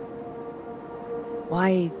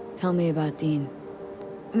 Why tell me about Dean?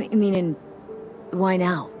 Meaning, why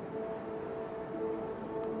now?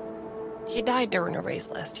 He died during a race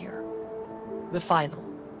last year. The final.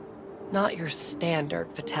 Not your standard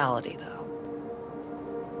fatality, though.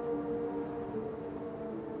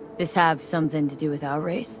 This have something to do with our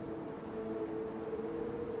race?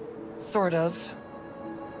 Sort of.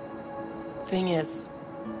 Thing is,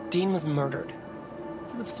 Dean was murdered.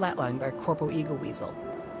 He was flatlined by a Corpo Eagle Weasel,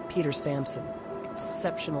 Peter Sampson.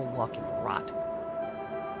 Exceptional walking rot.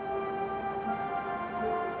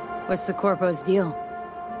 What's the Corpo's deal?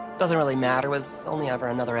 Doesn't really matter, was only ever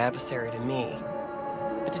another adversary to me.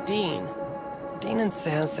 But to Dean and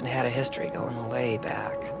Sampson had a history going way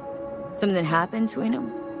back. Something happened between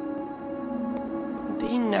them?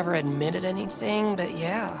 Dean never admitted anything, but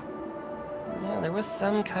yeah. Yeah, there was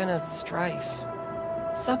some kind of strife.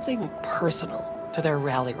 Something personal to their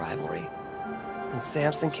rally rivalry. When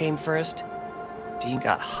Sampson came first, Dean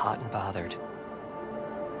got hot and bothered.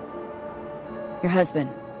 Your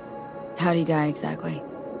husband, how'd he die exactly?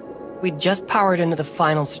 We'd just powered into the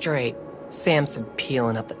final straight, Sampson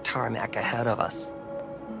peeling up the tarmac ahead of us.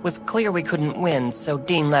 Was clear we couldn't win, so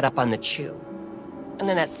Dean let up on the chew. And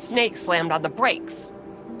then that snake slammed on the brakes.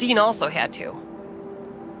 Dean also had to.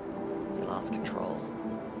 He lost control.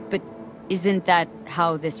 But isn't that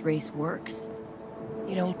how this race works?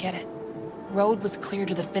 You don't get it. Road was clear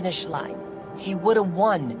to the finish line. He would have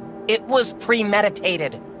won. It was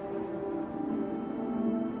premeditated.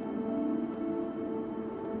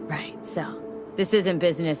 Right, so this isn't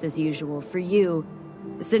business as usual for you.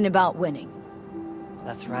 This isn't about winning.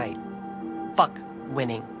 That's right. Fuck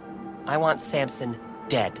winning. I want Sampson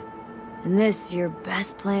dead. And this your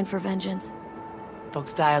best plan for vengeance?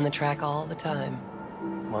 Folks die on the track all the time.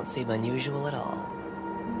 Won't seem unusual at all.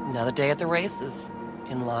 Another day at the races,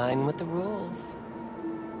 in line with the rules.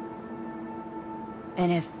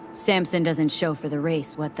 And if Sampson doesn't show for the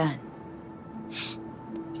race, what then?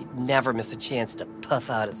 He'd never miss a chance to puff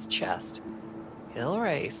out his chest. He'll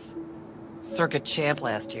race. Circuit champ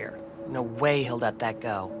last year. No way he'll let that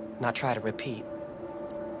go. Not try to repeat.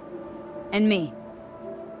 And me.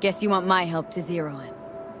 Guess you want my help to zero him.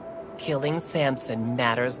 Killing Sampson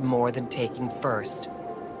matters more than taking first.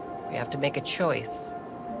 We have to make a choice.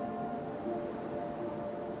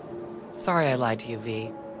 Sorry I lied to you,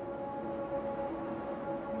 V.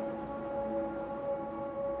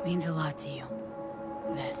 Means a lot to you.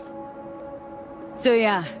 This. So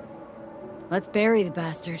yeah, let's bury the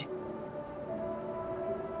bastard.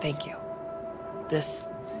 Thank you. It's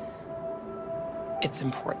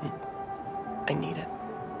important. I need it.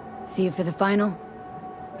 See you for the final?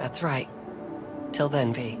 That's right. Till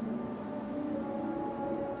then, V.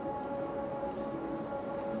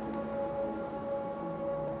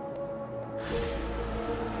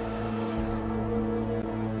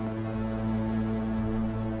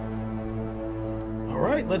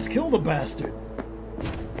 Alright, let's kill the bastard.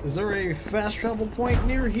 Is there a fast travel point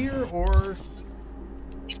near here, or...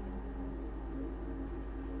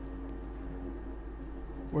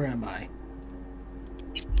 Where am I?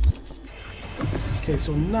 Okay,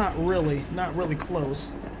 so not really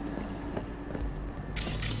close.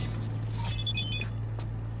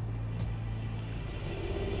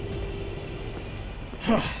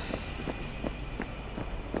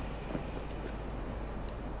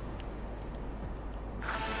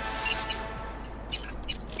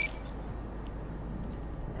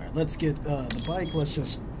 Alright, let's get the bike. Let's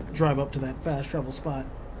just drive up to that fast travel spot.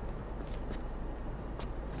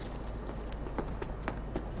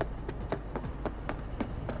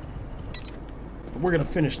 We're gonna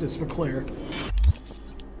finish this for Claire.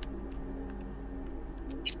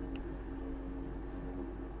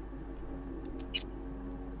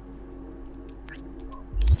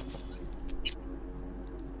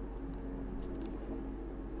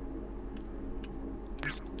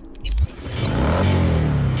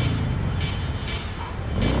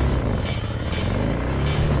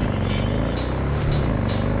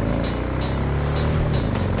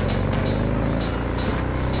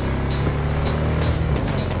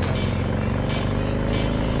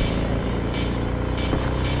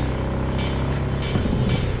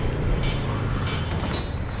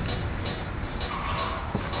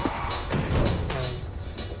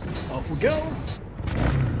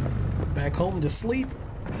 back home to sleep.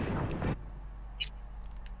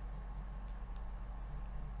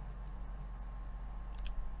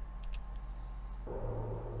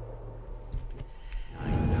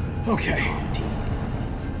 Okay.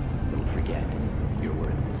 Don't forget, you're worth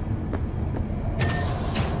it.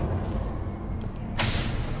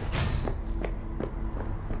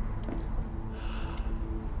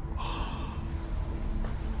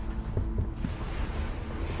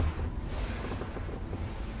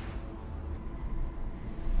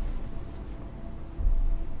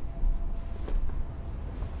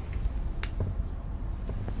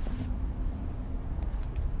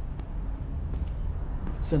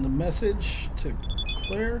 Send a message to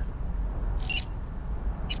Claire.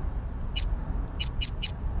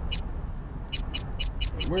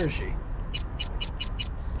 Wait, where is she?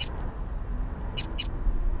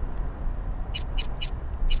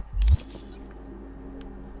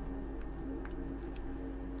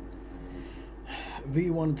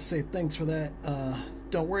 V wanted to say thanks for that.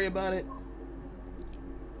 Don't worry about it.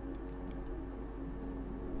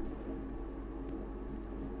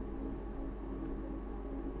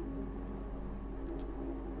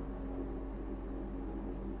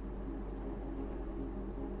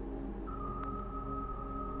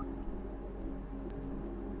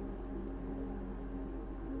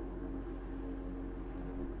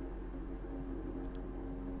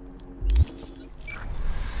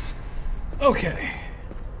 Okay.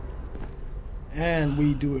 And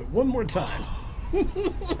we do it one more time.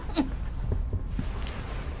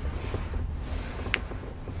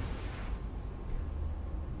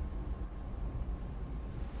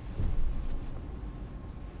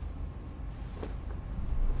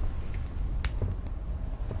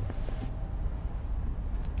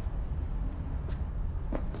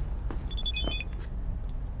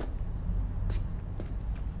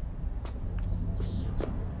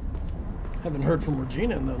 Haven't heard from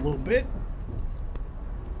Regina in a little bit.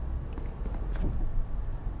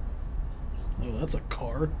 Oh, that's a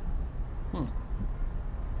car.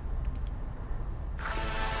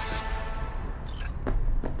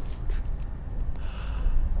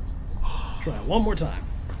 Try it one more time.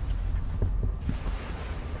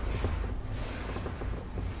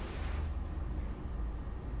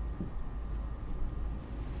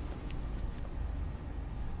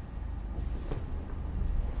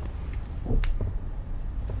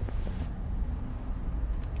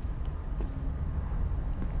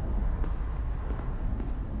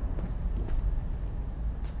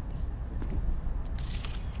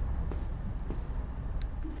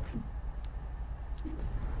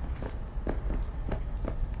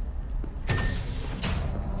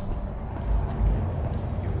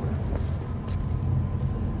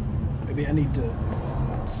 Maybe I need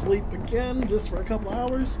to sleep again just for a couple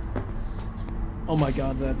hours. Oh my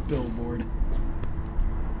god, that billboard.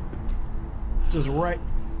 Just right,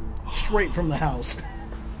 straight from the house.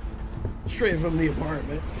 Straight from the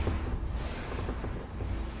apartment.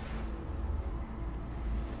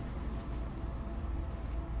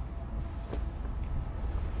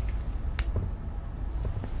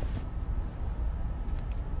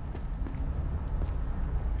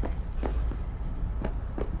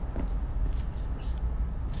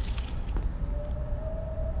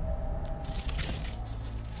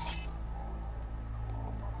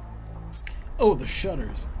 Oh, the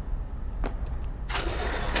shutters.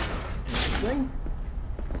 Interesting.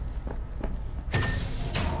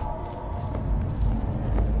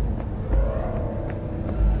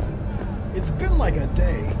 It's been like a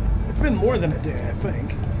day. It's been more than a day, I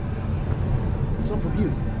think. What's up with you?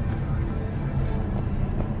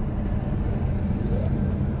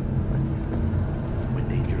 When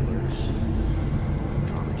danger lurks,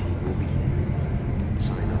 trauma team will be there.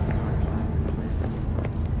 Sign up with our platinum plan.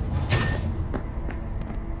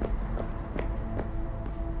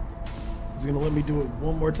 Is he gonna let me do it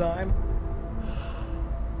one more time?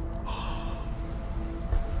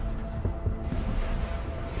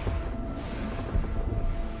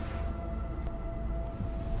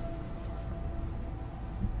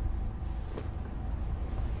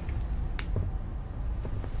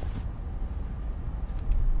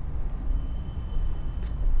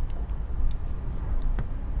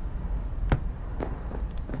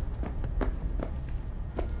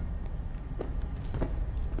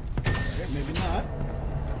 Maybe not.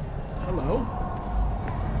 Hello.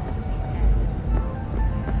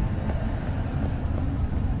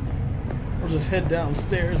 We'll just head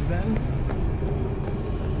downstairs then.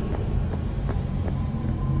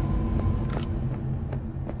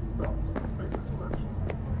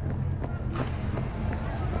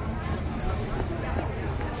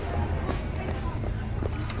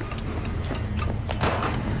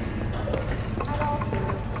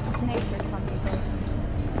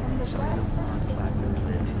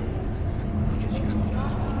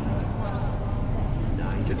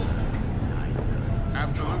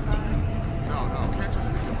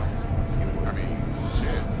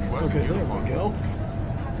 Okay, there we go.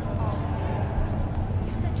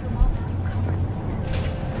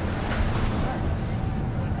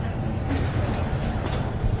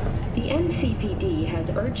 The NCPD has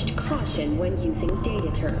urged caution when using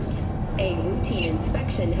data terms. A routine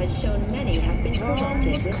inspection has shown many have been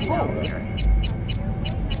corrupted with malware.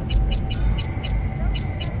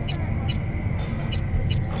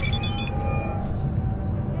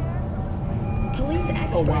 Police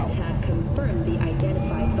experts have confirmed the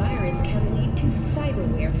identified virus can lead to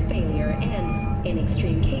cyberware failure and, in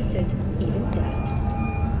extreme cases, even death.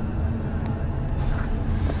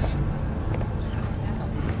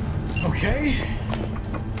 Okay.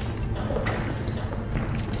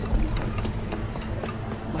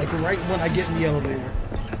 Like right when I get in the elevator.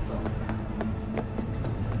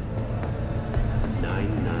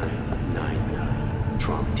 9999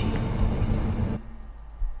 Trauma Team.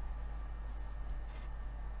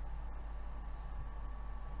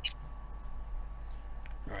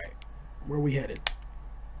 Alright. Where are we headed?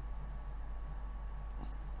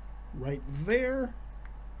 Right there.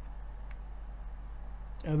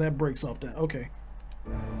 Oh, that breaks off that. Okay.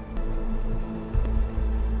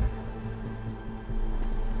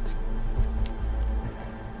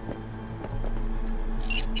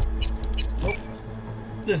 Oh,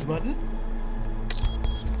 this button.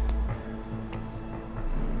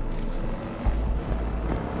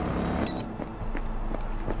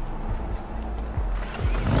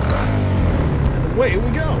 And away we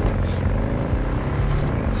go.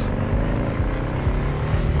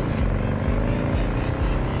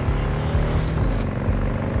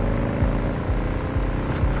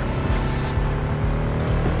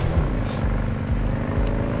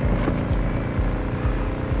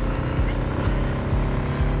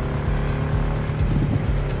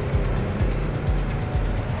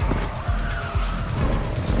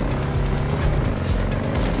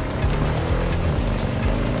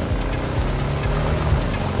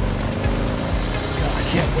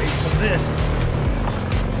 This.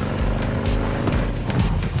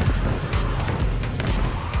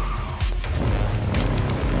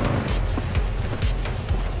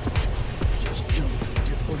 Just jump,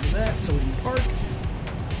 get over that so we can park.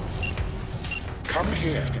 Come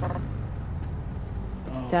here.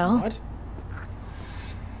 Del? What?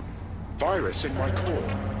 Virus in my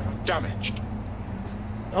core. Damaged.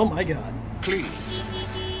 Oh my god. Please.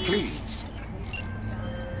 Please.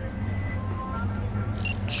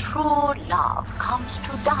 True love comes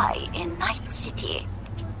to die in Night City.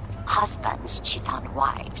 Husbands cheat on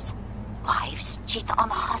wives. Wives cheat on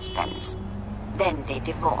husbands. Then they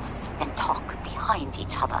divorce and talk behind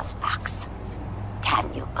each other's backs.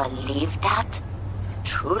 Can you believe that?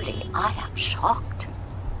 Truly, I am shocked.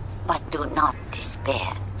 But do not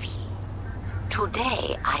despair, V.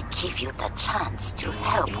 Today, I give you the chance to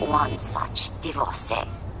help one such divorcee.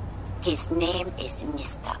 His name is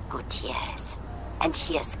Mr. Gutierrez. And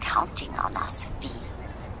he is counting on us, V.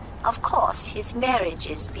 Of course, his marriage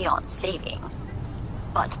is beyond saving.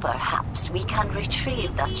 But perhaps we can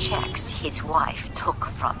retrieve the checks his wife took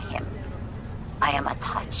from him. I am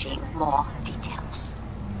attaching more details.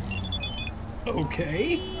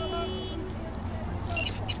 Okay.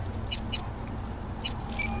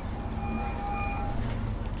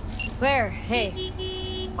 Claire,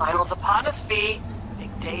 hey. Finals upon us, V.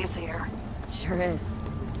 Big day's here. Sure is.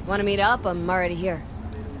 Want to meet up? I'm already here.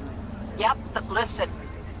 Yep, but listen.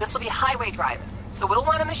 This will be highway drive, so we'll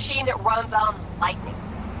want a machine that runs on lightning.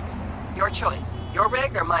 Your choice. Your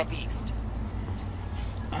rig or my beast?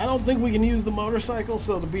 I don't think we can use the motorcycle,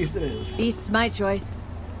 so the beast it is. Beast's my choice.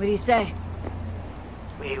 What do you say?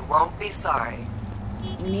 We won't be sorry.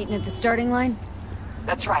 We meeting at the starting line?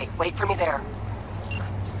 That's right. Wait for me there.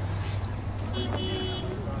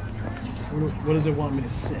 What does it want me to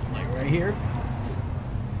sit? Like right here?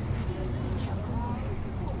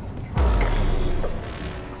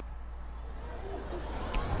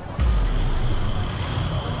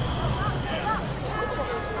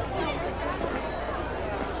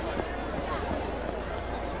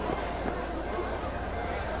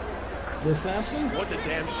 This Samson? What a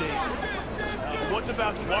damn shame. What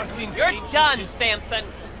about Washington? You're done, Samson.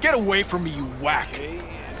 Get away from me, you whack.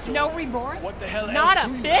 No remorse? What the hell Not else a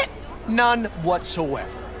do you? bit? None whatsoever.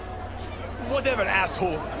 Whatever,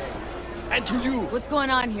 asshole. And to you. What's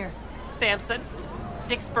going on here? Samson,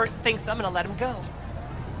 Dickspert thinks I'm gonna let him go.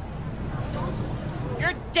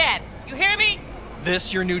 You're dead. You hear me?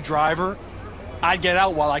 This your new driver? I'd get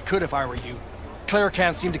out while I could if I were you. Claire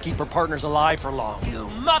can't seem to keep her partners alive for long. You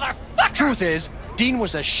motherfucker! Truth is, Dean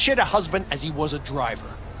was as shit a husband as he was a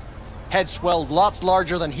driver. Head swelled lots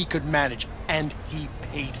larger than he could manage, and he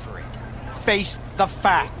paid for it. face the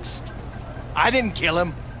facts. I didn't kill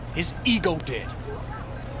him. His ego did.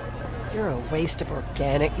 You're a waste of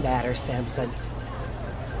organic matter, Samson.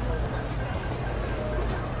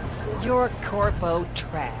 You're corpo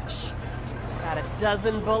trash. Got a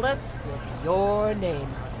dozen bullets with your name.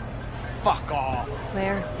 Fuck off.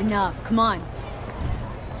 Claire, enough. Come on.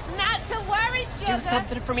 Not to worry, sugar. Do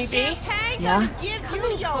something for me, B? Champagne Yeah? gonna give Come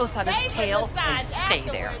you in your close on his favorite tail and massage stay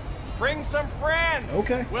there. afterwards. Bring some friends.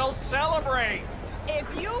 Okay. We'll celebrate. If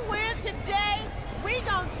you win today, we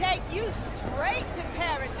gonna take you straight to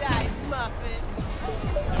paradise, Muffins.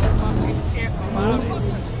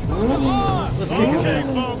 Come on! Let's kick his Okay,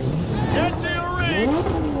 ass. folks, get to your ring.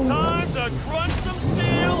 Time to crunch some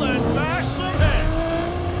steel and bash some heads.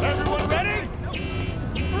 Everyone ready?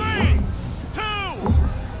 3, 2,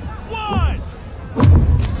 1.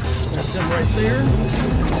 That's him right there.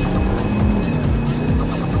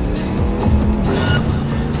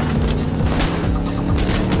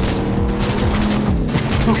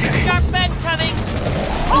 Okay. Sharp bend coming.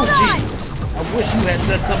 Hold on! Jeez. I wish you had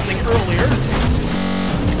said something earlier.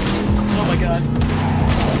 Oh my god.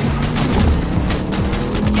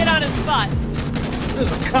 Get on his spot.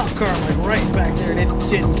 There's a cop car like right back there and it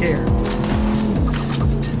didn't care.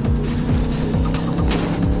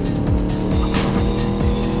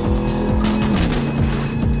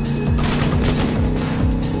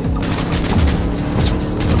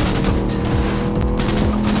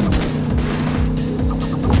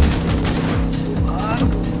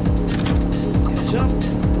 Catch up.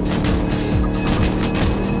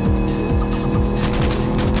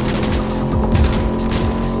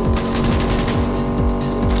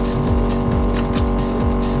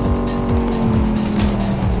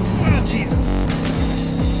 Oh, Jesus.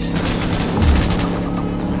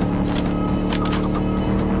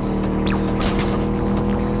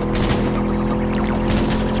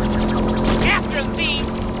 After him, B.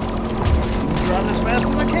 Drive as fast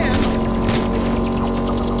as I can.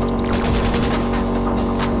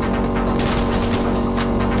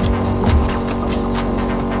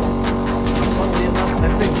 Funnily enough, I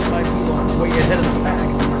think it might be on way ahead of the pack.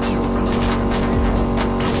 I'm not sure.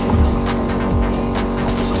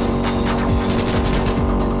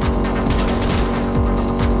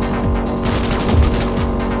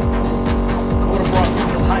 I would have brought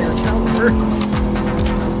something higher caliber.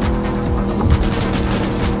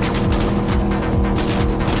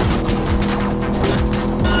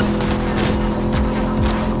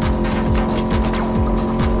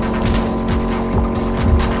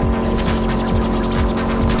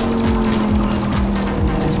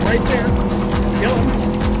 He's right there. Kill him.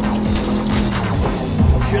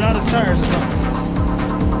 Shoot out his tires or something.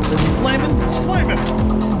 Is he flaming? He's flaming.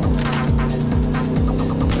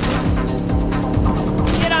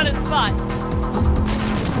 Get on his spot.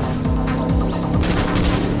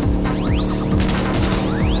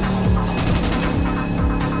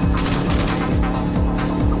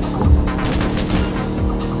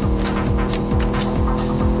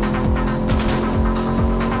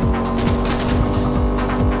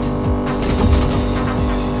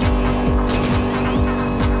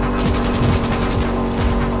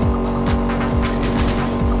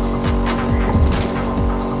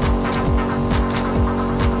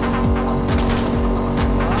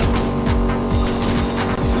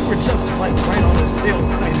 We were just like right on his tail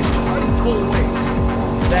saying, "Why do you pull away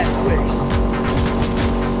that quick?"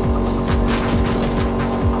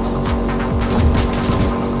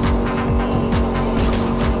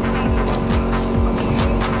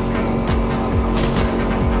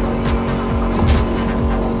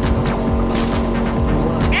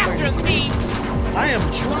 After him, B. I am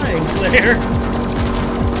trying, Claire.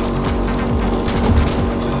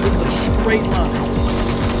 This is a straight line.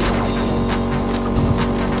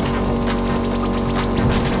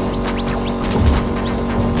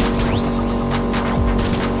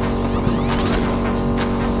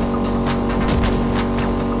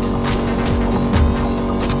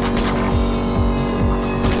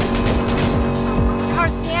 His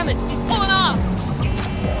car's damaged. He's pulling off.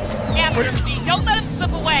 After him, B. Don't let him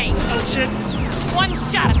slip away. Oh shit. One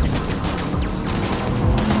shot of it.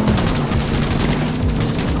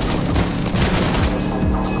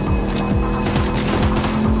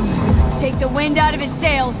 Let's take the wind out of his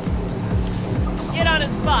sails. Get on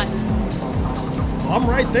his spot. I'm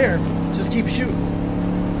right there. Just keep shooting.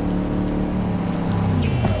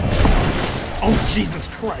 Oh, Jesus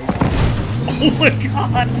Christ. Oh my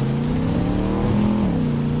god.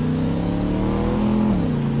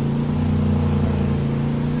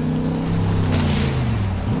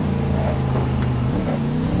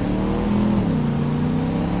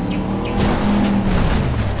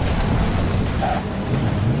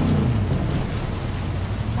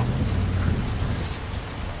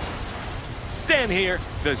 can here.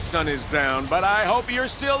 The sun is down, but I hope you're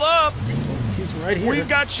still up. He's right here. We've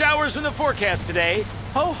got showers in the forecast today.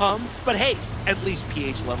 Ho-hum. But hey, at least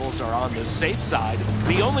pH levels are on the safe side.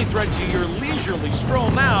 The only threat to your leisurely stroll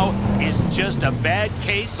now is just a bad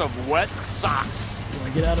case of wet socks. Do I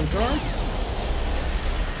get out of the car?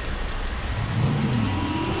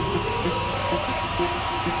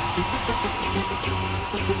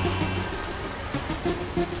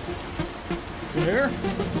 Clear?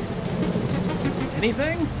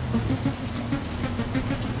 Anything?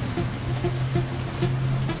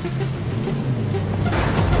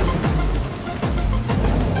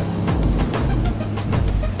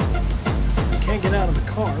 Can't get out of the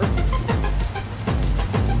car.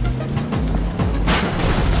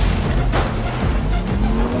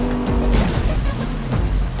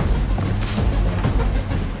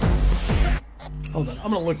 Hold on,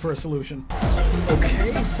 I'm gonna look for a solution.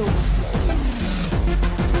 Okay, so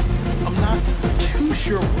I'm not too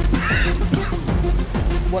sure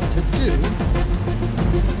what to do.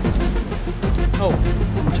 Oh,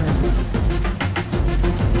 I'm turning around.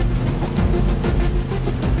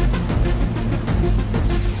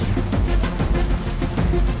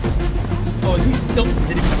 Oh, is he still? Did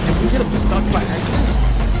we get him stuck by accident?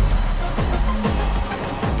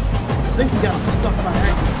 I think we got him stuck by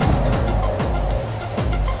accident.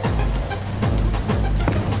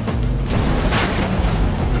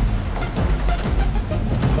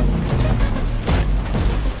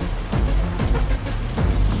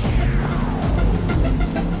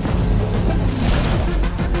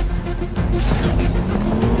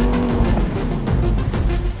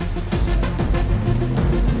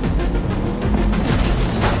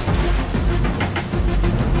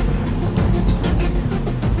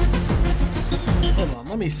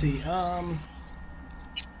 Let me see.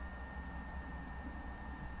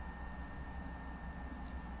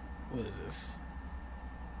 What is this?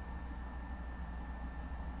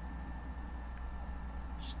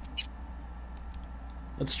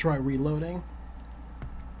 Let's try reloading.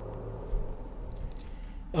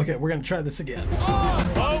 Okay, we're gonna try this again.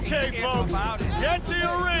 Okay, folks, get to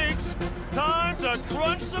your rigs. Time to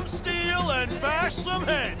crunch some steel and bash some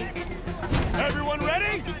heads. Everyone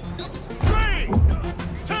ready? 3,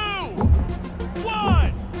 2,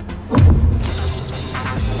 1.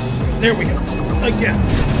 There we go. Again.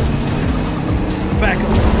 Back up.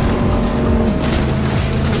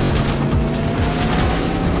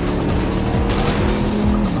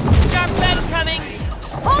 Sharp bend coming.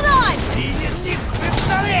 Hold on!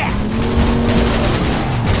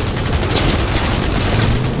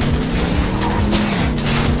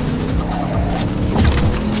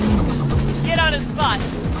 Get on his butt.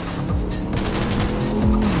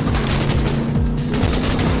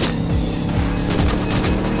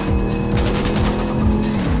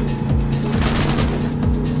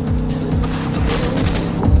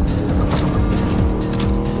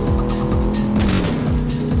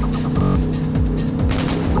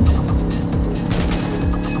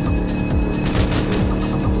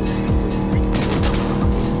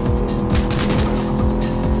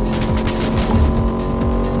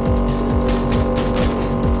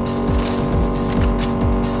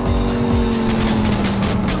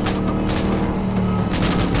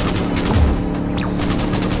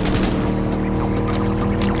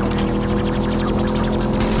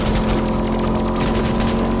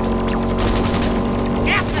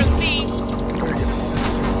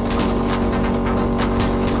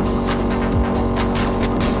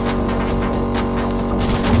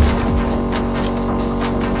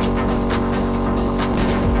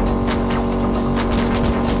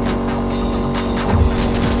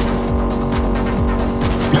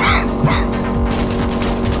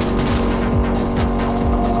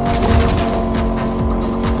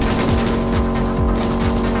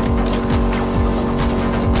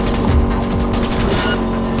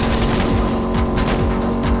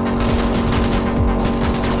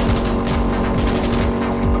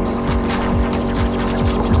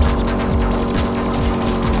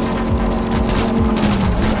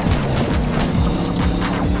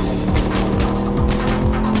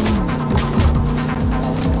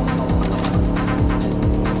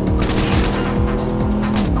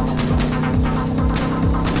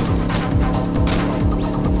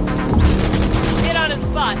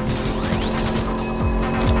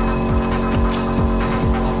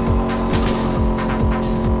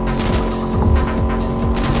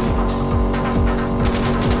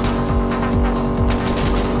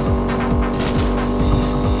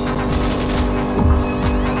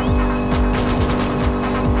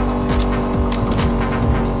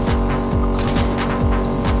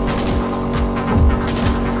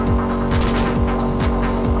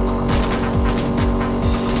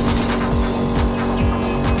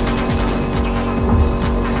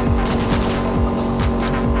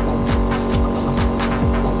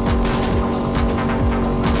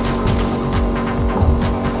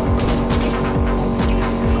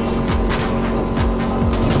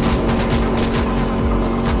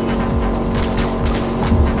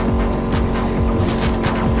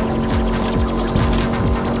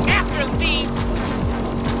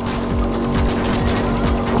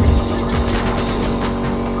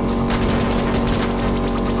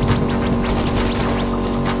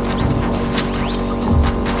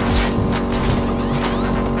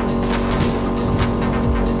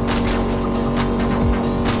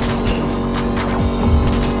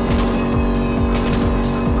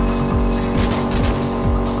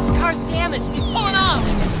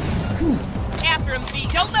 him, V.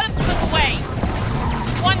 Don't let him slip away.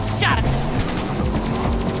 One shot at him.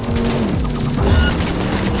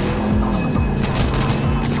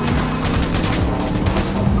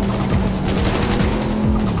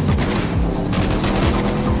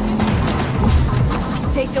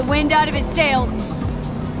 Let's take the wind out of his sails.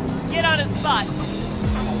 Get on his butt.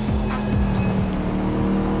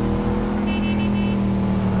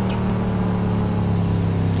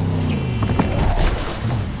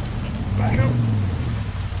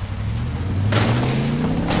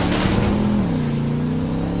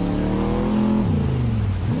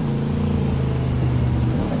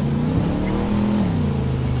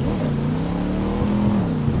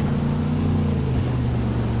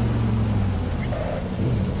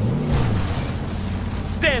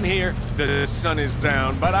 Stand here. The sun is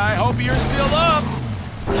down, but I hope you're still up.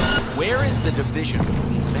 Where is the division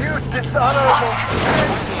between You dishonorable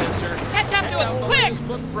answer? Catch up to him, quick! This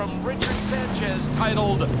book from Richard Sanchez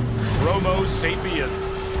titled Homo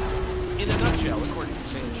Sapiens. In a nutshell, according to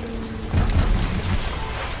Sanchez.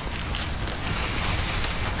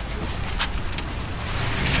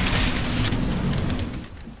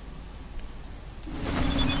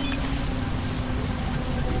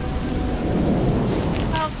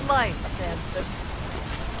 How's life, Samson?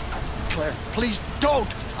 Claire, please don't!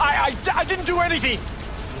 I didn't do anything!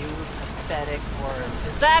 You pathetic worm.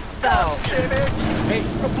 Is that so? Hey,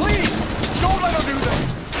 please! Don't let her do this!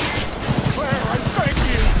 Claire, I beg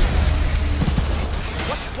you!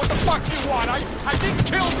 What the fuck do you want? I didn't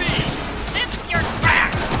kill me! Lift your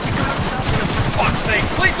crap! For fuck's sake,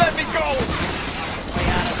 please let me go! Way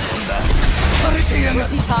out of this.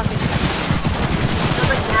 What's he talking about?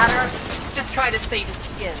 Doesn't matter. Just try to save his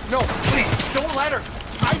skin. No, please, don't let her!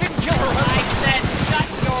 I didn't kill her! I said shut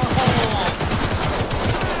your hole!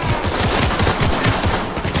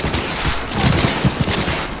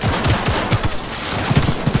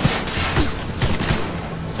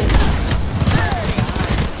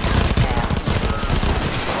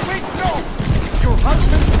 Wait, no! Your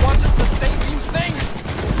husband wasn't the same thing!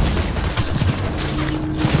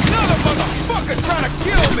 Another motherfucker trying to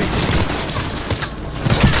kill me!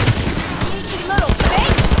 Sneaky little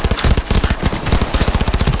bitch!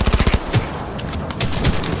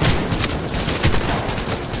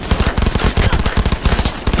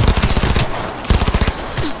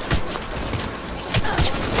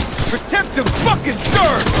 Protect the fucking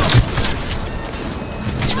dirt!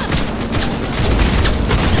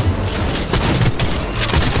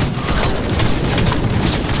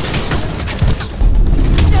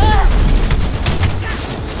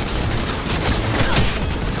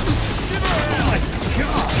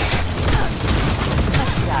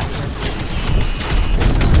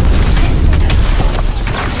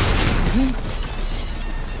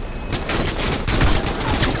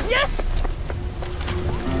 Yes!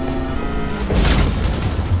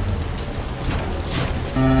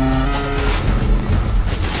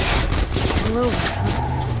 Hello.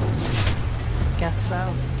 Guess so.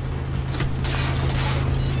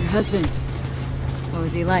 Your husband. What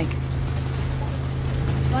was he like?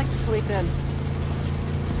 I'd like to sleep in.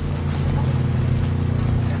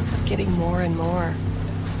 I'm forgetting more and more.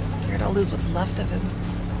 Scared I'll lose what's left of him.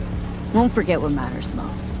 Won't forget what matters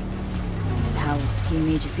most. How he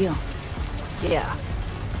made you feel. Yeah.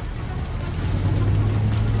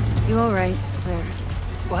 You alright, Claire?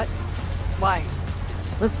 What? Why?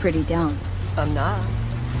 Look pretty down. I'm not.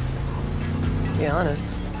 To be honest,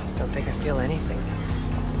 don't think I feel anything.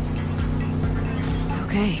 It's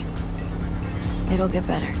okay. It'll get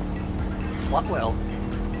better. What will?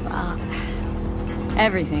 Well,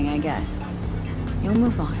 everything, I guess. You'll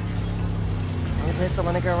move on. The only place I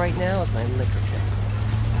want to go right now is my liquor trip.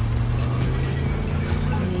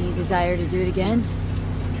 Any desire to do it again?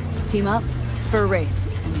 Team up? For a race,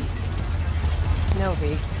 I mean. No,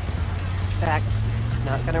 V. In fact,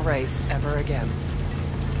 not gonna race ever again.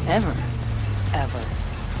 Ever? Ever.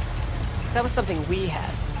 That was something we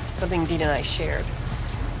had. Something Dean and I shared.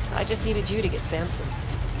 I just needed you to get Samson.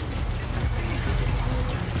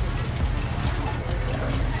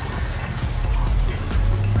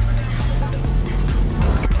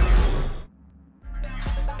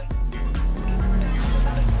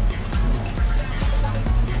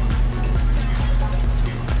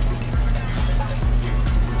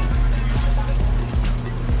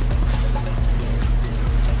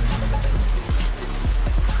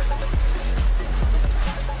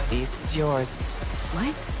 Beast is yours.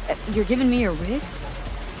 What? You're giving me a rig?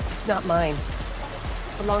 It's not mine.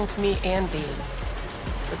 It belonged to me and Dean.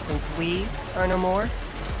 But since we are no more,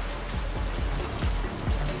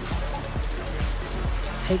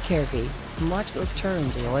 take care, V. And watch those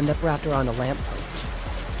turns or you'll end up wrapped around a lamppost.